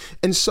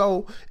 And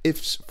so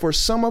if for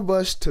some of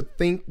us to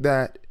think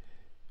that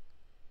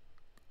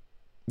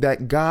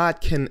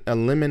God can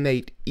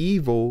eliminate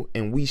evil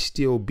and we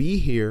still be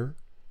here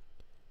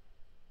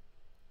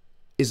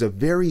is a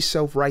very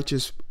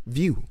self-righteous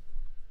view.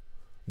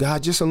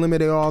 God just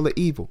eliminate all the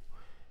evil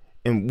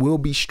and we'll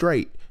be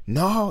straight.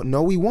 No,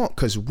 we won't,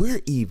 because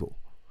we're evil.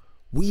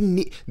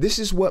 This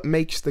is what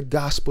makes the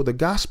gospel the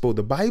gospel.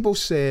 The Bible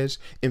says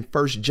in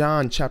 1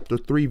 John chapter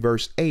 3,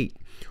 verse 8,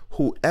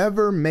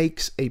 whoever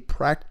makes a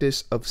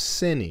practice of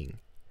sinning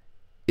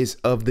is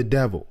of the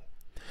devil.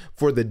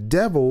 For the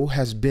devil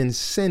has been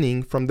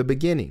sinning from the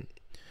beginning.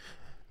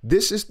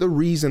 This is the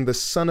reason the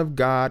Son of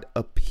God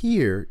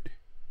appeared,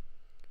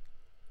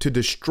 to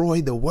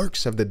destroy the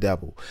works of the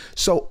devil.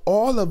 So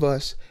all of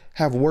us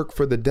have worked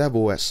for the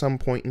devil at some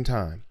point in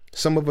time.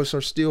 Some of us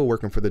are still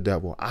working for the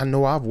devil. I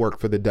know I've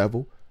worked for the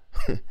devil.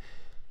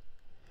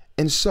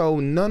 And so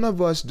none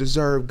of us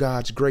deserve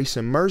God's grace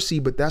and mercy,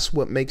 but that's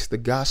what makes the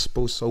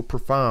gospel so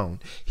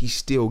profound. He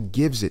still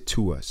gives it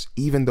to us,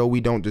 even though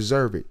we don't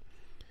deserve it.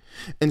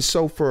 And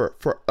so for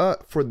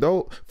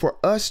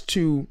us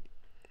to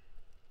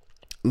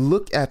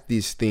look at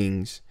these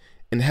things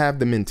and have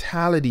the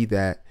mentality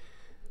that,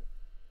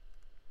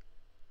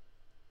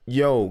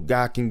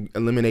 God can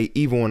eliminate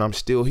evil and I'm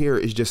still here,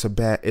 is just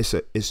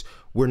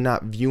we're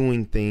not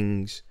viewing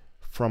things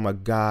from a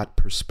God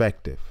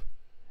perspective.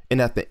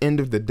 And at the end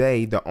of the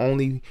day, the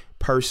only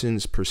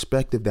person's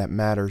perspective that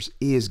matters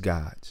is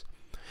God's.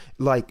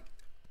 Like,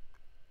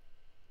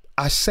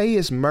 I say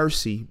it's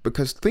mercy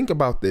because think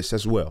about this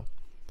as well.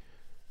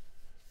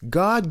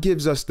 God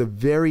gives us the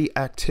very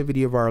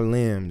activity of our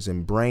limbs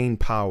and brain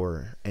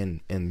power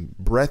and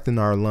breath in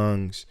our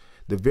lungs,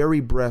 the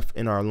very breath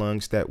in our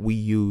lungs that we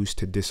use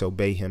to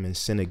disobey him and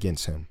sin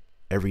against him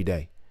every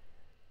day.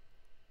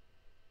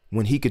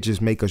 When he could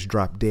just make us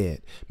drop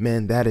dead.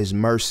 Man, that is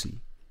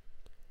mercy.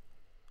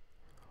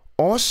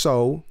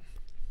 Also,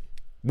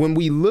 when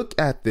we look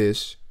at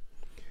this,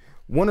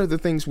 one of the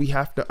things we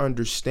have to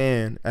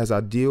understand as I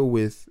deal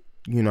with,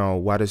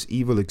 why does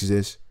evil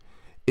exist,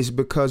 is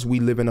because we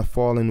live in a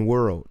fallen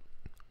world.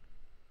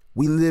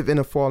 We live in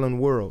a fallen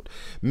world.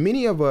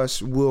 Many of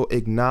us will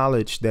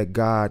acknowledge that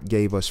God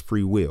gave us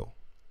free will,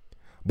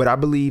 but I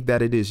believe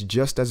that it is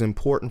just as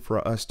important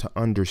for us to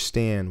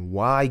understand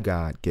why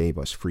God gave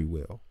us free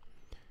will.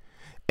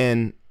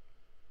 And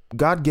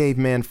God gave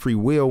man free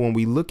will. When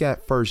we look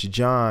at 1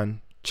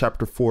 John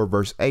chapter 4,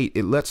 verse 8,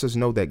 it lets us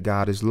know that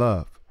God is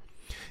love.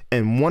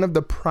 And one of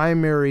the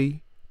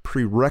primary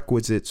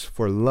prerequisites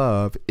for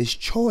love is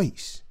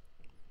choice.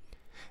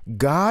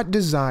 God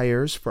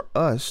desires for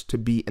us to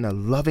be in a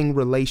loving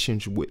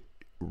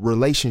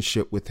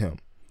relationship with him,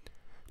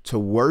 to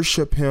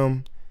worship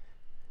him,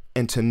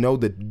 and to know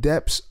the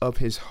depths of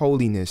his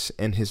holiness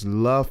and his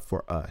love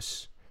for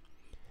us.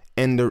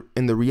 And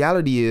the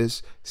reality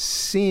is,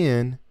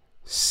 sin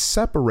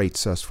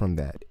separates us from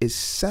that. It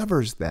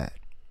severs that.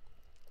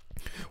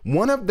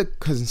 One of the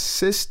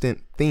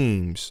consistent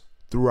themes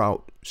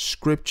throughout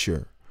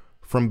scripture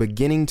from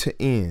beginning to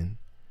end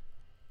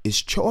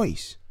is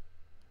choice.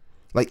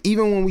 Like,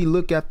 even when we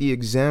look at the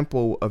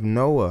example of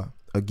Noah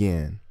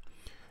again,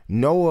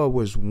 Noah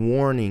was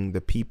warning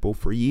the people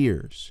for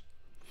years,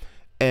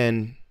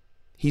 and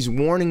he's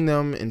warning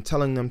them and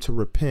telling them to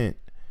repent.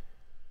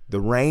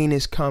 The rain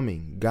is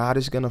coming. God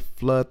is going to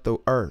flood the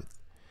earth.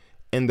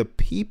 And the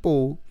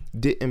people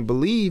didn't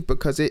believe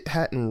because it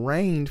hadn't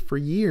rained for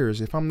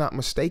years. If I'm not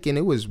mistaken,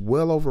 it was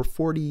well over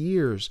 40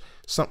 years,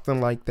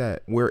 something like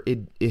that, where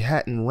it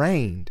hadn't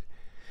rained.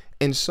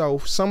 And so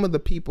some of the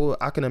people,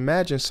 I can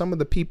imagine some of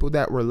the people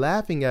that were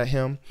laughing at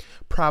him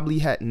probably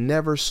had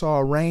never saw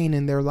rain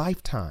in their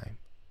lifetime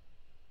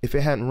if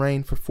it hadn't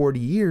rained for 40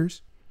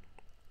 years.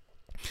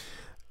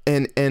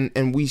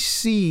 And we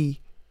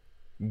see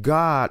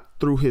God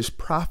through his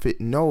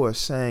prophet Noah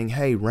saying,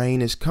 hey,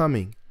 rain is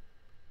coming.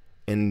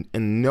 And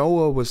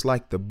Noah was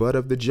like the butt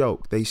of the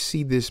joke. They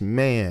see this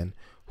man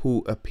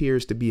who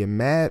appears to be a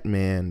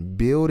madman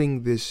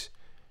building this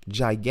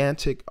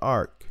gigantic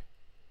ark,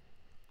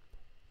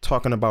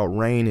 talking about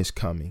rain is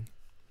coming.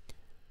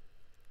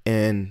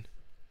 And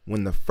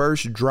when the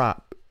first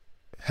drop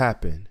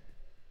happened,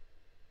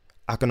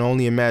 I can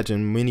only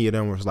imagine many of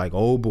them was like,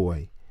 oh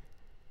boy.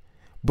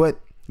 But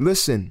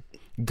listen,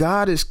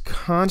 God is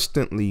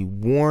constantly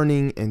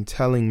warning and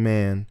telling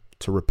man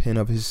to repent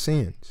of his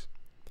sins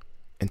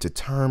and to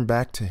turn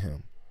back to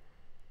him.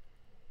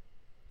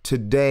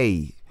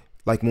 Today,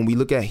 like when we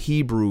look at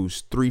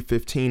Hebrews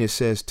 3:15, it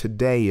says,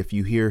 today, if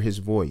you hear his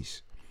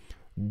voice,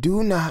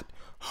 do not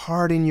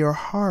harden your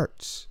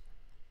hearts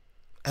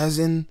as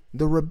in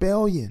the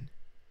rebellion.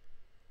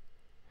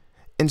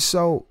 And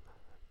so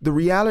the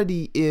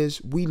reality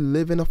is we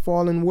live in a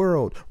fallen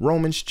world.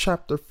 Romans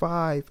chapter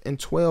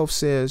 5:12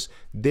 says,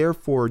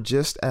 therefore,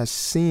 just as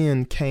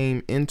sin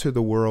came into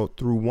the world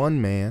through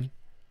one man,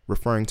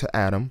 referring to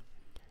Adam,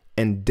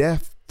 and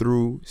death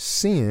through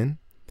sin,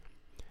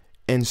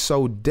 and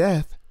so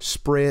death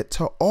spread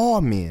to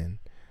all men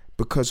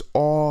because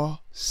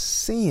all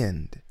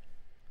sinned.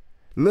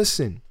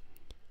 Listen,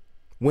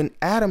 when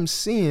Adam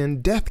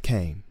sinned, death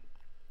came.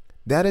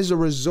 That is a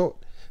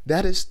result.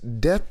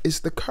 Death is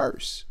the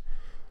curse.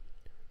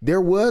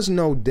 There was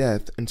no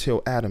death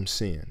until Adam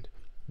sinned.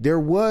 There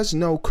was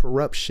no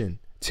corruption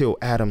till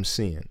Adam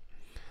sinned.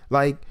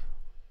 Like,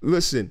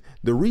 listen,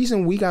 the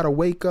reason we got to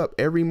wake up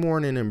every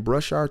morning and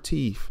brush our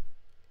teeth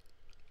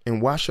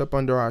and wash up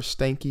under our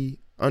stanky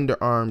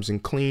underarms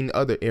and clean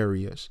other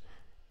areas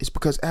is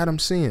because Adam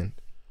sinned.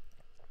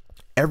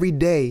 Every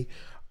day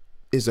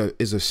is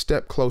a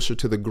step closer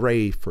to the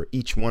grave for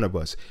each one of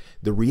us.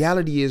 The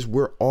reality is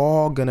we're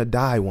all going to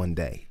die one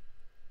day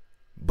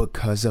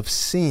because of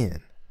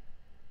sin.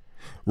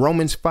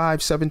 Romans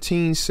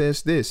 5:17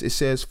 says this. It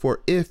says,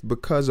 for if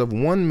because of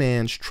one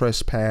man's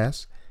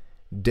trespass,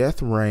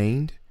 death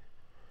reigned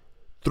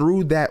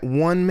through that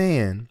one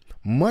man,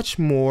 much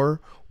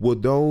more will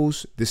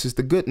those, this is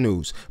the good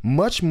news,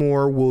 much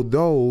more will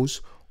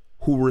those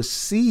who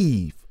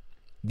receive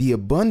the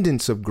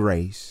abundance of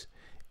grace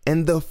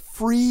and the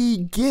free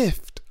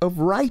gift of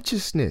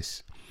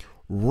righteousness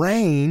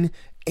reign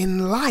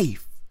in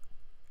life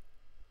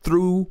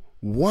through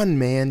one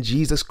man,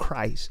 Jesus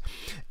Christ.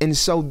 And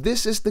so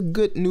this is the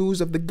good news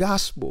of the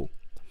gospel.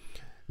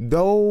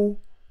 Though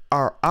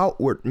our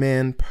outward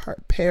man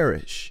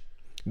perish,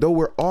 though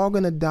we're all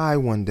going to die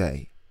one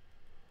day,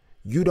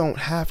 you don't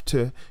have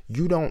to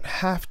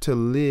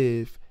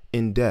live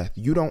in death.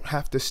 You don't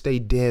have to stay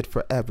dead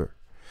forever,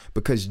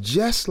 because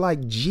just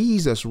like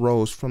Jesus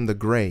rose from the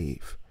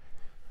grave,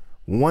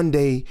 one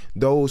day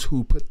those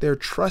who put their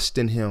trust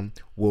in him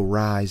will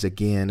rise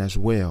again as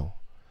well.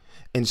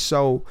 And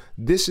so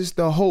this is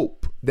the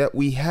hope that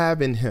we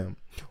have in him.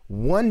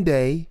 One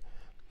day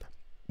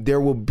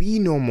there will be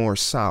no more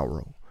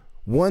sorrow.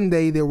 One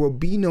day there will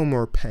be no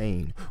more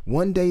pain.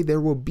 One day there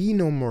will be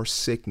no more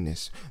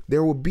sickness.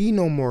 There will be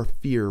no more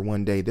fear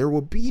one day. There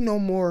will be no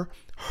more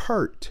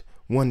hurt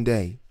one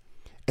day.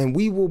 And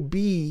we will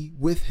be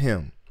with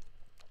him.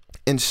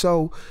 And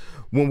so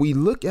when we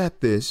look at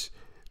this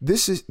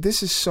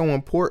is so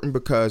important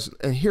because,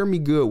 and hear me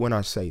good when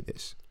I say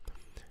this.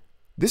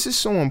 This is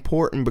so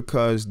important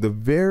because the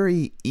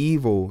very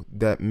evil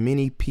that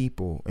many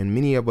people and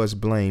many of us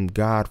blame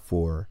God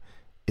for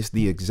is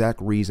the exact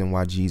reason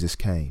why Jesus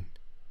came.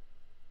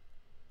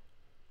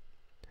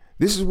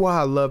 This is why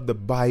I love the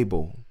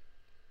Bible.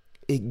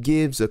 It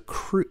gives a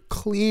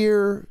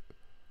clear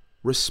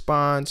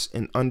response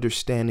and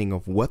understanding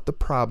of what the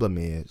problem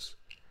is,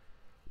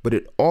 but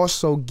it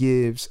also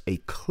gives a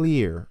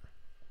clear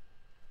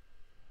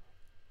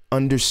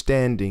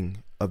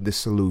understanding of the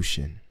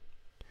solution.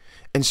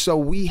 And so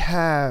we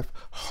have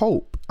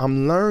hope.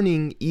 I'm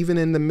learning even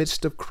in the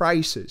midst of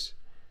crisis,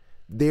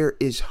 there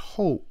is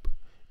hope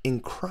in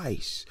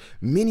Christ.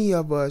 Many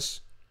of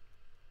us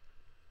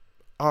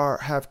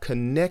have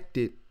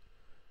connected,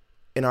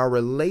 and our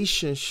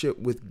relationship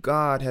with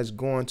God has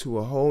gone to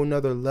a whole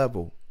nother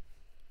level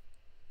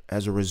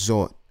as a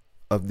result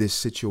of this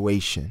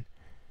situation.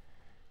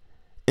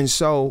 And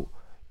so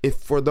if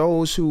for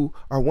those who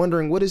are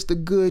wondering what is the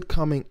good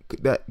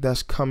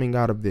that's coming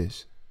out of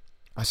this,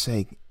 I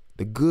say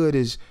the good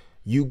is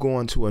you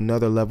going to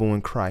another level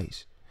in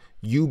Christ,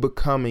 you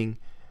becoming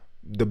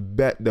the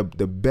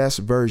best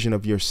version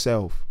of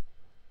yourself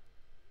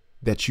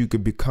that you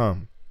could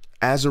become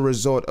as a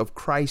result of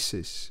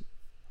crisis.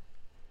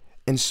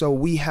 And so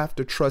we have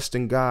to trust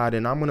in God.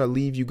 And I'm going to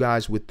leave you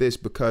guys with this,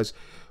 because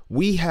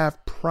we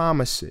have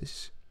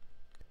promises.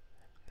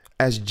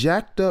 As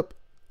jacked up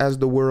as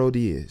the world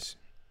is,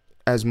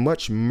 as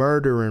much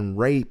murder and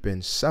rape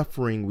and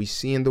suffering we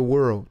see in the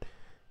world,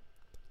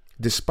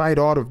 despite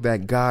all of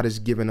that, God has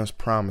given us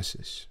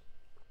promises.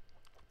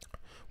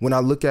 When I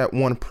look at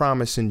one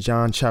promise in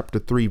John chapter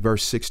 3,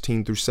 verse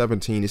 16 through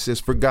 17, it says,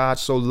 for God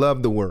so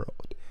loved the world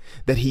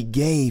that he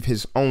gave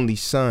his only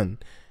son,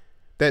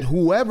 that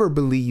whoever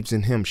believes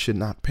in him should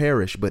not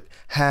perish, but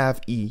have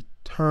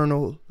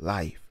eternal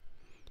life.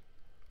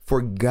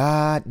 For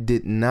God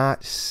did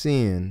not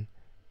send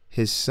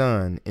his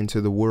son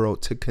into the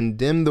world to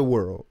condemn the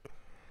world,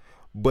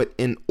 but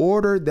in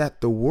order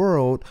that the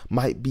world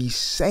might be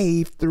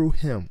saved through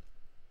him.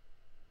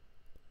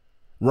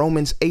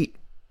 Romans 8,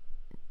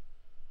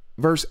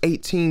 Verse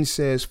 18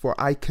 says, for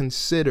I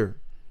consider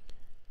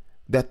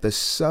that the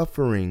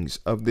sufferings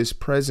of this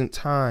present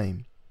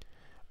time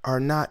are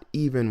not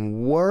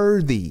even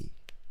worthy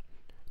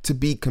to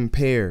be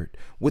compared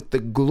with the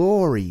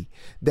glory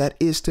that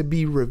is to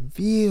be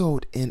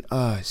revealed in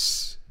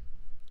us.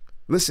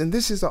 Listen,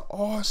 this is an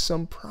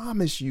awesome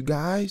promise, you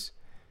guys.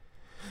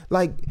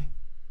 Like,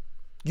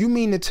 you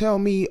mean to tell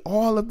me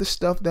all of the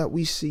stuff that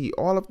we see,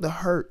 all of the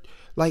hurt,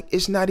 like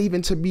it's not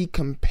even to be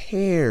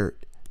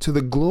compared to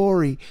the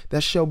glory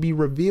that shall be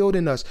revealed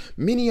in us?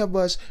 Many of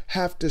us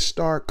have to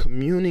start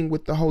communing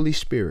with the Holy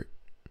Spirit.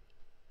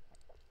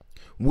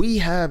 We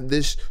have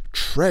this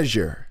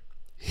treasure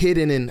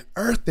hidden in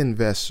earthen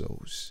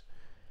vessels.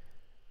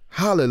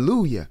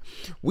 Hallelujah.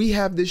 We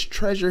have this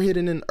treasure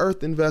hidden in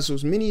earthen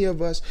vessels. Many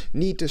of us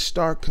need to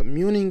start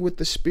communing with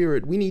the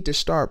Spirit. We need to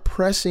start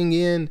pressing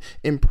in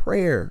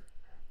prayer.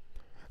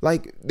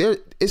 Like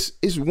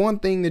it's one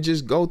thing to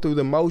just go through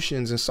the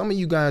motions. And some of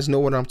you guys know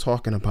what I'm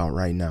talking about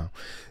right now.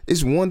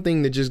 It's one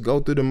thing to just go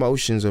through the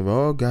motions of,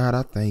 oh God,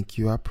 I thank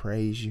you. I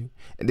praise you.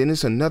 And then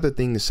it's another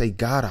thing to say,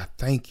 God, I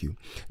thank you.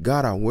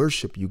 God, I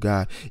worship you,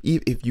 God.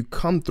 If you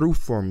come through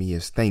for me,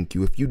 it's thank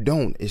you. If you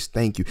don't, it's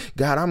thank you.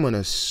 God, I'm going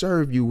to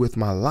serve you with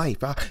my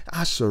life.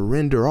 I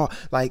surrender all.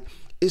 Like,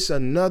 it's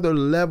another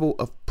level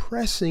of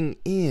pressing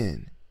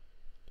in.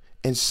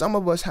 And some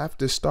of us have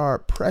to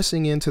start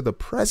pressing into the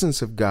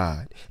presence of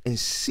God and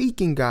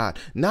seeking God,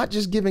 not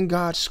just giving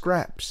God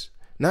scraps,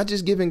 not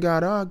just giving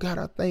God, oh God,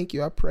 I thank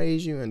you, I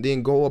praise you, and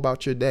then go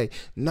about your day.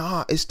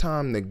 Nah, it's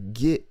time to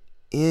get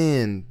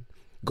in,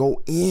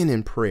 go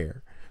in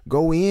prayer,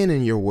 go in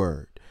your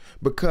word,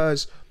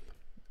 because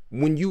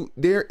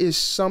there is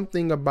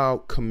something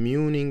about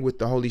communing with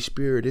the Holy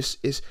Spirit.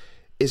 It's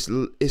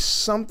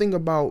something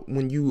about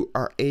when you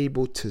are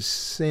able to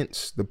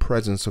sense the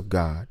presence of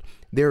God.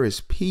 There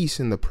is peace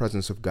in the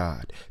presence of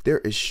God. There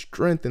is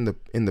strength in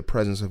the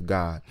presence of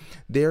God.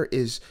 There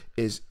is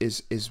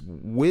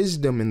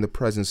wisdom in the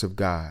presence of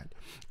God.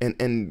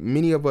 And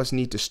many of us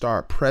need to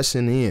start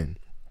pressing in.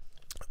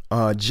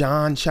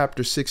 John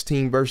chapter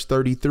 16, verse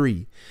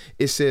 33.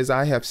 It says,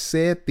 I have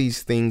said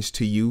these things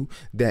to you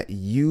that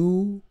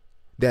in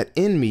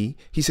me,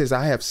 he says,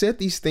 I have said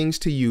these things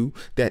to you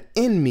that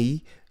in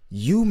me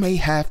you may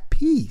have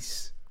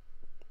peace.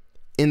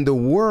 In the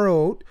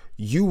world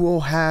you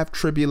will have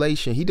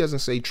tribulation. He doesn't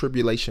say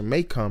tribulation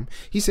may come.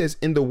 He says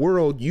in the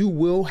world you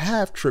will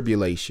have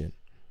tribulation,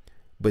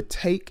 but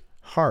take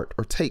heart,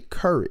 or take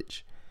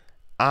courage.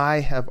 I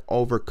have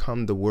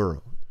overcome the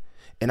world.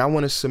 And I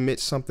want to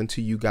submit something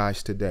to you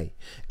guys today.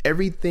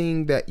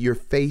 Everything that you're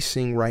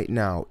facing right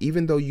now,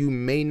 even though you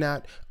may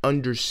not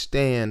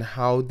understand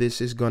how this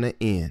is going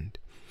to end,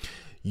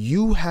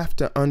 you have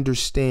to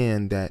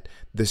understand that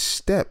the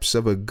steps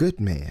of a good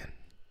man,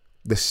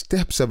 the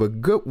steps of a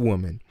good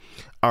woman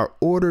are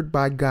ordered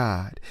by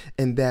God,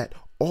 and that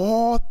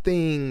all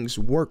things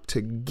work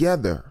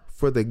together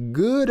for the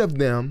good of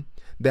them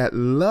that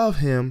love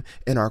him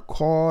and are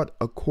called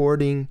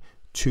according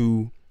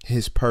to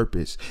his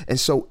purpose. And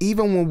so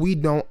even when we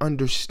don't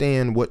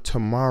understand what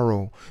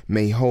tomorrow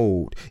may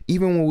hold,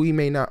 even when we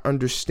may not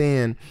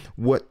understand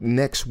what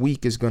next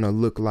week is going to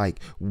look like,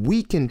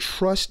 we can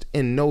trust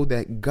and know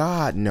that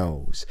God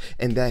knows,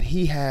 and that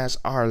he has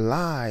our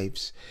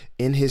lives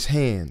in his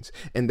hands,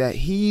 and that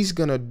he's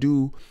going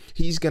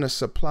to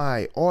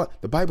supply all.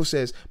 The Bible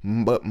says,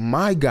 but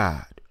my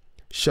God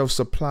shall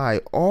supply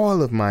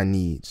all of my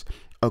needs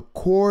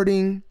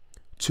according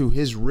to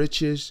his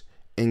riches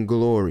and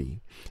glory.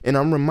 And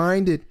I'm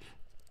reminded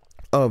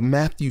of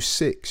Matthew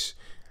 6,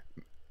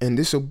 and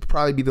this will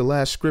probably be the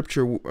last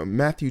scripture,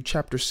 Matthew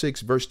chapter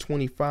 6, verse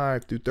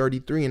 25 through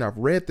 33. And I've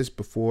read this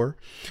before,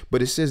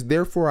 but it says,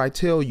 therefore I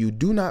tell you,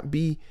 do not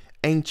be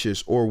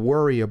anxious or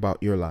worry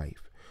about your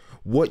life,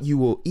 what you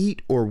will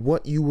eat or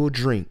what you will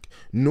drink,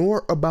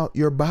 nor about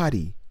your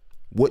body,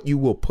 what you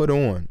will put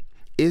on.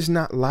 Is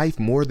not life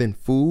more than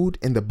food,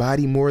 and the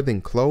body more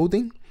than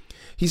clothing?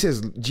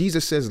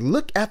 Jesus says,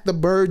 look at the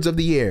birds of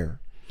the air.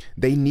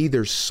 They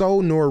neither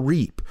sow nor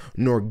reap,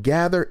 nor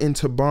gather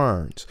into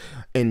barns,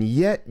 and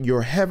yet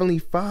your heavenly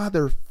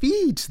Father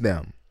feeds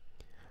them.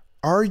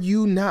 Are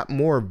you not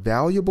more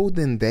valuable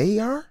than they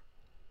are?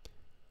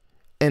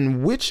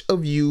 And which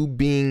of you,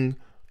 being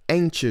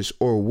anxious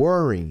or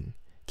worrying,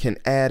 can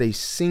add a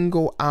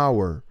single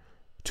hour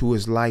to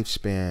his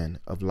lifespan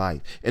of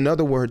life? In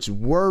other words,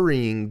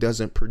 worrying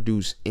doesn't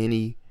produce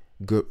any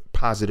good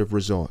positive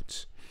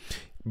results.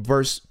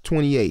 Verse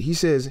 28, he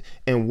says,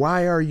 and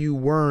why are you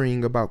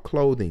worrying about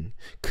clothing?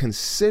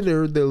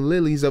 Consider the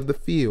lilies of the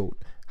field,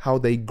 how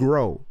they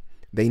grow.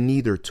 They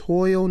neither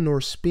toil nor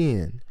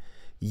spin.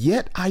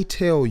 Yet I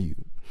tell you,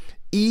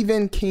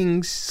 even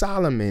King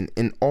Solomon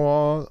in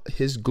all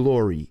his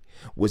glory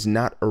was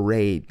not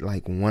arrayed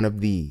like one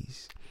of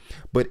these.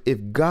 But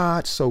if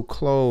God so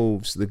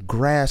clothes the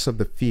grass of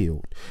the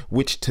field,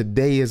 which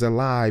today is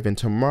alive and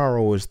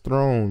tomorrow is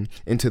thrown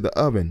into the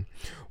oven,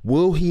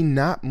 will he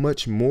not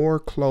much more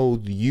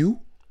clothe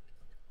you,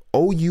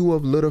 O you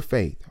of little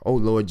faith, O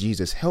Lord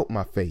Jesus, help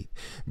my faith.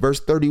 Verse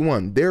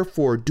 31,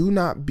 therefore do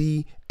not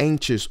be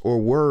anxious or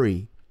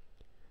worry,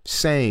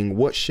 saying,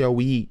 what shall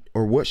we eat,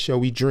 or what shall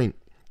we drink,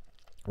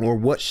 or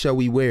what shall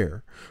we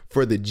wear?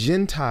 For the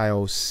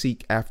Gentiles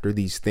seek after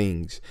these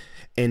things,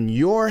 and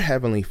your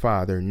heavenly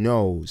Father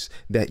knows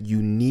that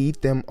you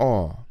need them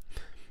all.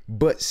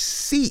 But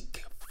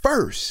seek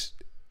first,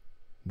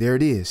 there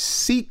it is,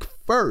 seek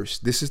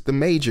first, this is the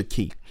major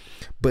key,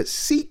 but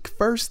seek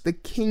first the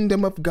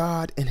kingdom of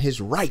God and his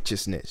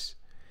righteousness,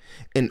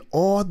 and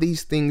all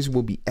these things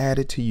will be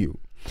added to you.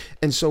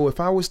 And so if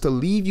I was to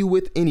leave you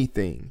with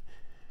anything,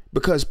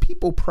 because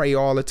people pray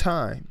all the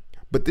time,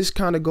 but this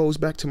kind of goes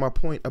back to my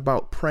point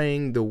about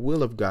praying the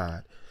will of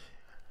God.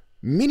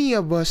 Many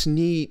of us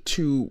need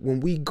to,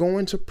 when we go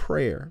into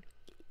prayer,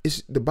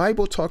 the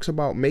Bible talks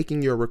about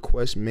making your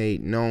request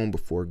made known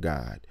before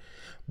God.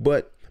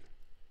 But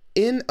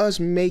in us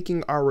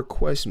making our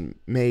request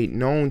made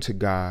known to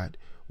God,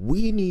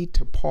 we need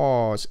to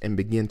pause and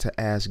begin to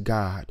ask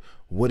God,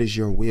 what is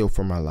your will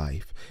for my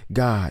life?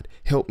 God,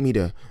 help me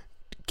to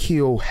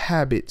kill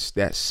habits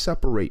that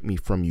separate me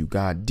from you.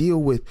 God,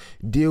 deal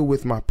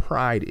with my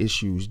pride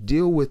issues,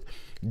 deal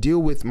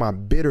with my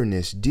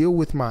bitterness, deal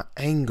with my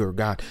anger.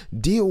 God,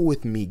 deal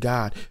with me.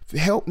 God,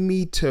 help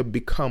me to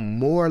become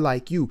more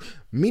like you.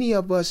 Many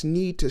of us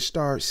need to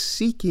start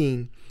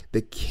seeking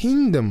the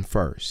kingdom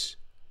first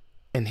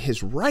and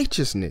his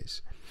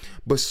righteousness.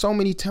 But so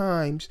many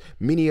times,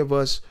 many of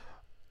us,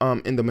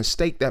 and the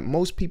mistake that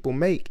most people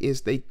make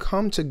is they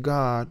come to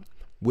God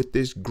with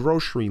this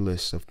grocery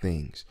list of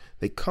things.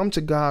 They come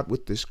to God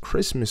with this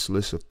Christmas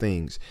list of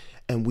things.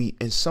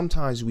 And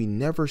sometimes we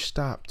never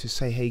stop to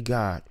say, hey,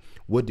 God,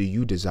 what do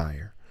you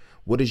desire?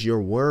 What does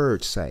your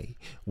word say?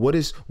 What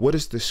is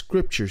the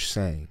scripture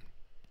saying?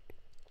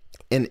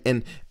 And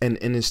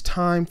it's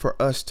time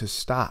for us to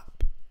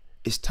stop.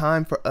 It's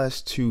time for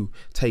us to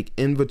take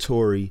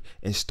inventory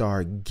and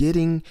start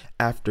getting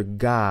after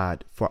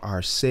God for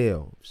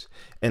ourselves.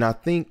 And I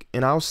think,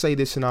 and I'll say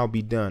this and I'll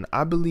be done.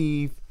 I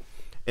believe,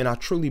 and I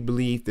truly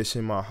believe this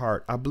in my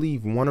heart, I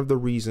believe one of the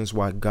reasons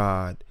why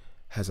God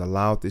has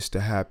allowed this to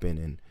happen,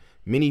 and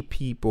many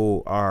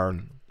people are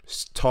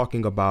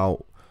talking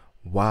about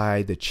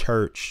why the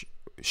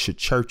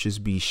churches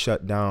be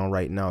shut down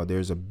right now.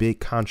 There's a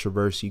big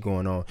controversy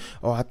going on.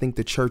 Oh, I think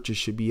the churches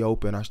should be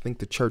open. I think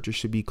the churches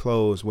should be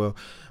closed. Well,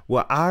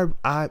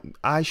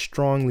 I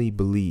strongly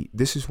believe,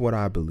 this is what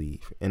I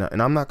believe, and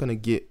I'm not going to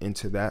get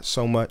into that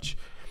so much,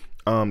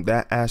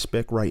 that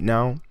aspect right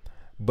now.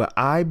 But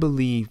I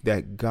believe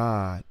that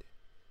God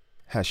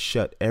has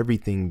shut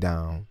everything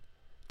down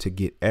to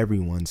get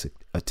everyone's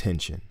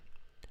attention,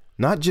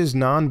 not just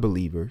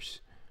non-believers,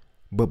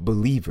 but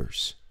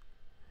believers,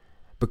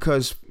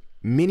 because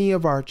many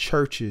of our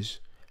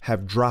churches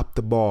have dropped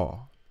the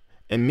ball.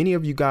 And many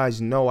of you guys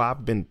know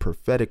I've been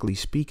prophetically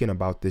speaking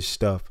about this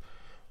stuff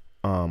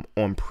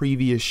on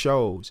previous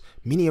shows.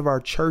 Many of our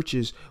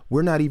churches,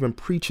 we're not even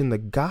preaching the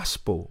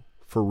gospel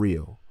for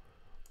real.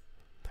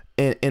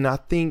 And I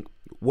think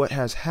what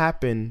has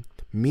happened,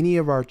 many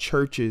of our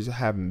churches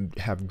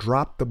have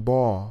dropped the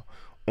ball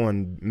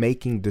on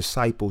making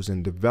disciples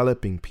and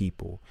developing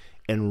people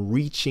and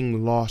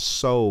reaching lost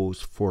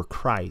souls for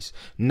Christ,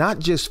 not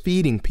just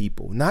feeding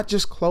people, not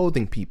just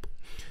clothing people.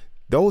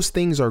 Those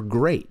things are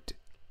great.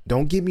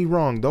 Don't get me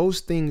wrong.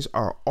 Those things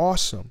are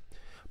awesome,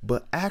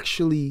 but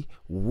actually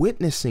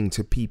witnessing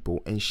to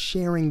people and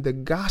sharing the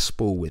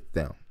gospel with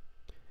them.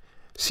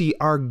 See,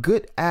 our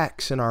good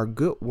acts and our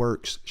good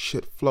works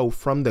should flow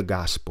from the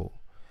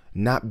gospel,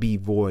 not be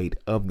void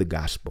of the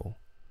gospel.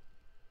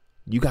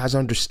 You guys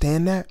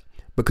understand that?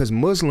 Because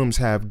Muslims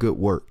have good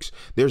works.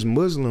 There's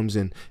Muslims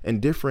and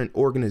different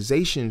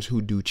organizations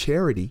who do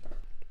charity.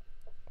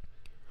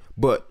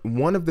 But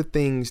one of the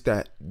things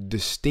that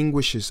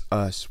distinguishes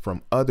us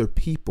from other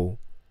people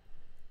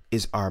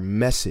is our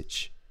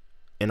message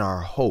and our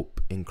hope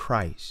in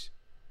Christ,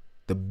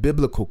 the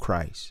biblical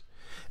Christ.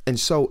 And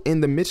so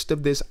in the midst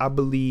of this, I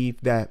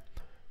believe that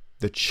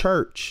the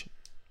church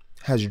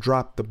has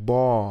dropped the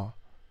ball.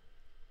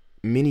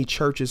 Many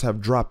churches have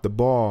dropped the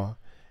ball.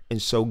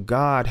 And so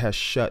God has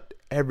shut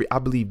I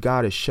believe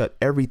God has shut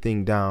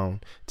everything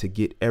down to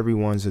get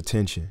everyone's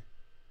attention.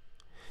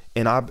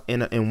 And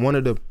one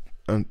of the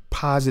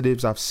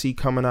positives I see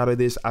coming out of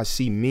this, I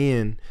see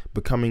men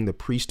becoming the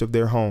priest of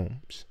their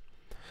homes.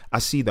 I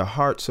see the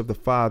hearts of the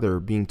father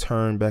being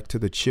turned back to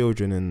the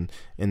children,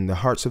 and the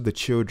hearts of the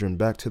children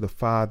back to the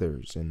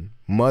fathers and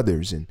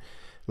mothers. And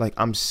like,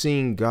 I'm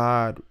seeing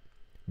God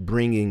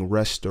bringing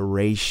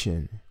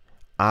restoration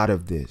out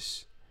of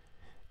this.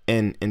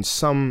 And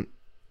the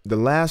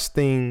last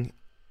thing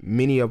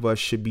many of us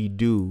should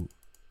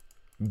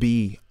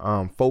be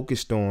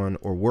focused on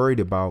or worried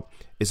about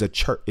is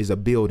a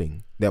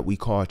building that we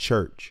call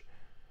church.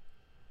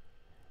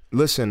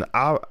 Listen,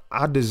 I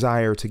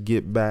desire to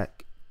get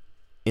back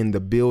in the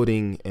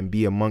building and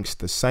be amongst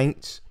the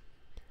saints,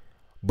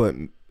 but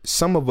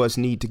some of us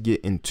need to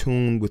get in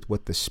tune with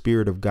what the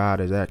Spirit of God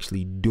is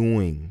actually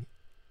doing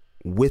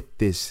with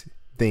this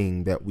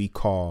thing that we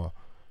call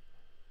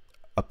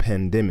a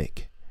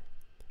pandemic.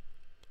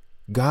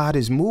 God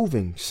is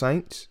moving,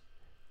 saints.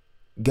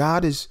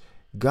 God is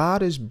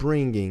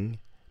bringing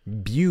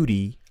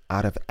beauty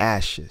out of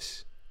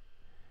ashes.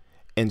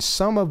 And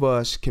some of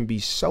us can be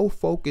so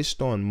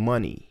focused on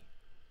money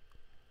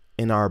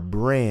and our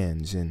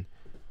brands and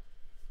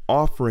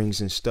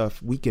offerings and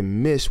stuff, we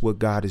can miss what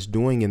God is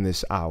doing in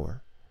this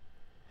hour.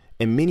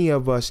 And many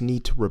of us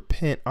need to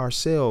repent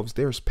ourselves.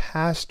 There's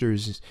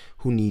pastors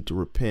who need to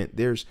repent.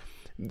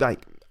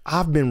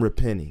 I've been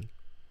repenting.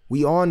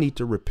 We all need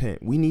to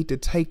repent. We need to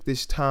take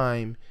this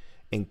time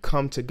and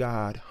come to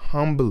God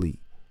humbly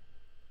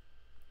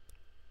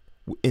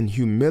in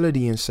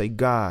humility and say,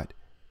 God,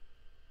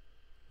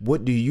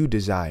 what do you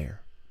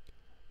desire?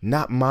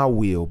 Not my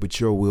will, but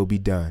your will be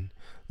done.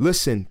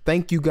 Listen,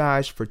 thank you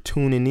guys for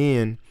tuning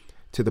in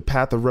to the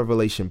Path of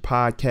Revelation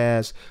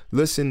podcast.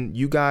 Listen,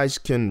 you guys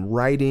can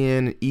write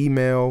in,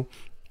 email,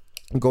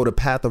 go to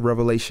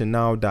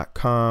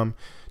pathofrevelationnow.com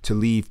to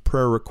leave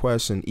prayer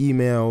requests and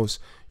emails.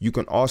 You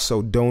can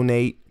also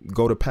donate.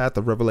 Go to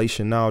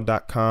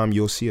pathofrevelationnow.com.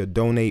 You'll see a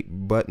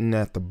donate button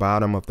at the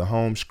bottom of the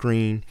home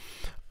screen.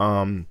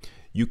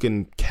 You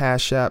can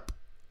Cash App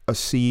a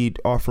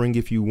seed offering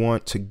if you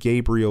want to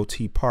Gabriel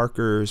T.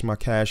 Parker is my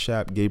Cash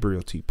App,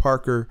 Gabriel T.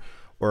 Parker,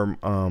 or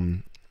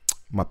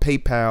my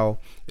PayPal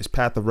is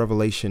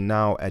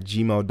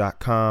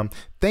pathofrevelationnow@gmail.com.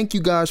 Thank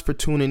you guys for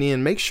tuning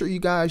in. Make sure you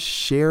guys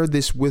share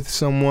this with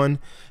someone.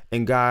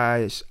 And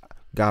guys,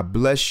 God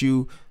bless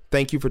you.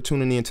 Thank you for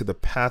tuning in to the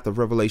Path of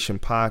Revelation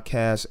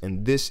podcast.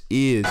 And this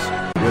is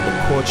where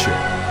the culture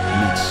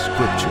meets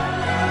scripture.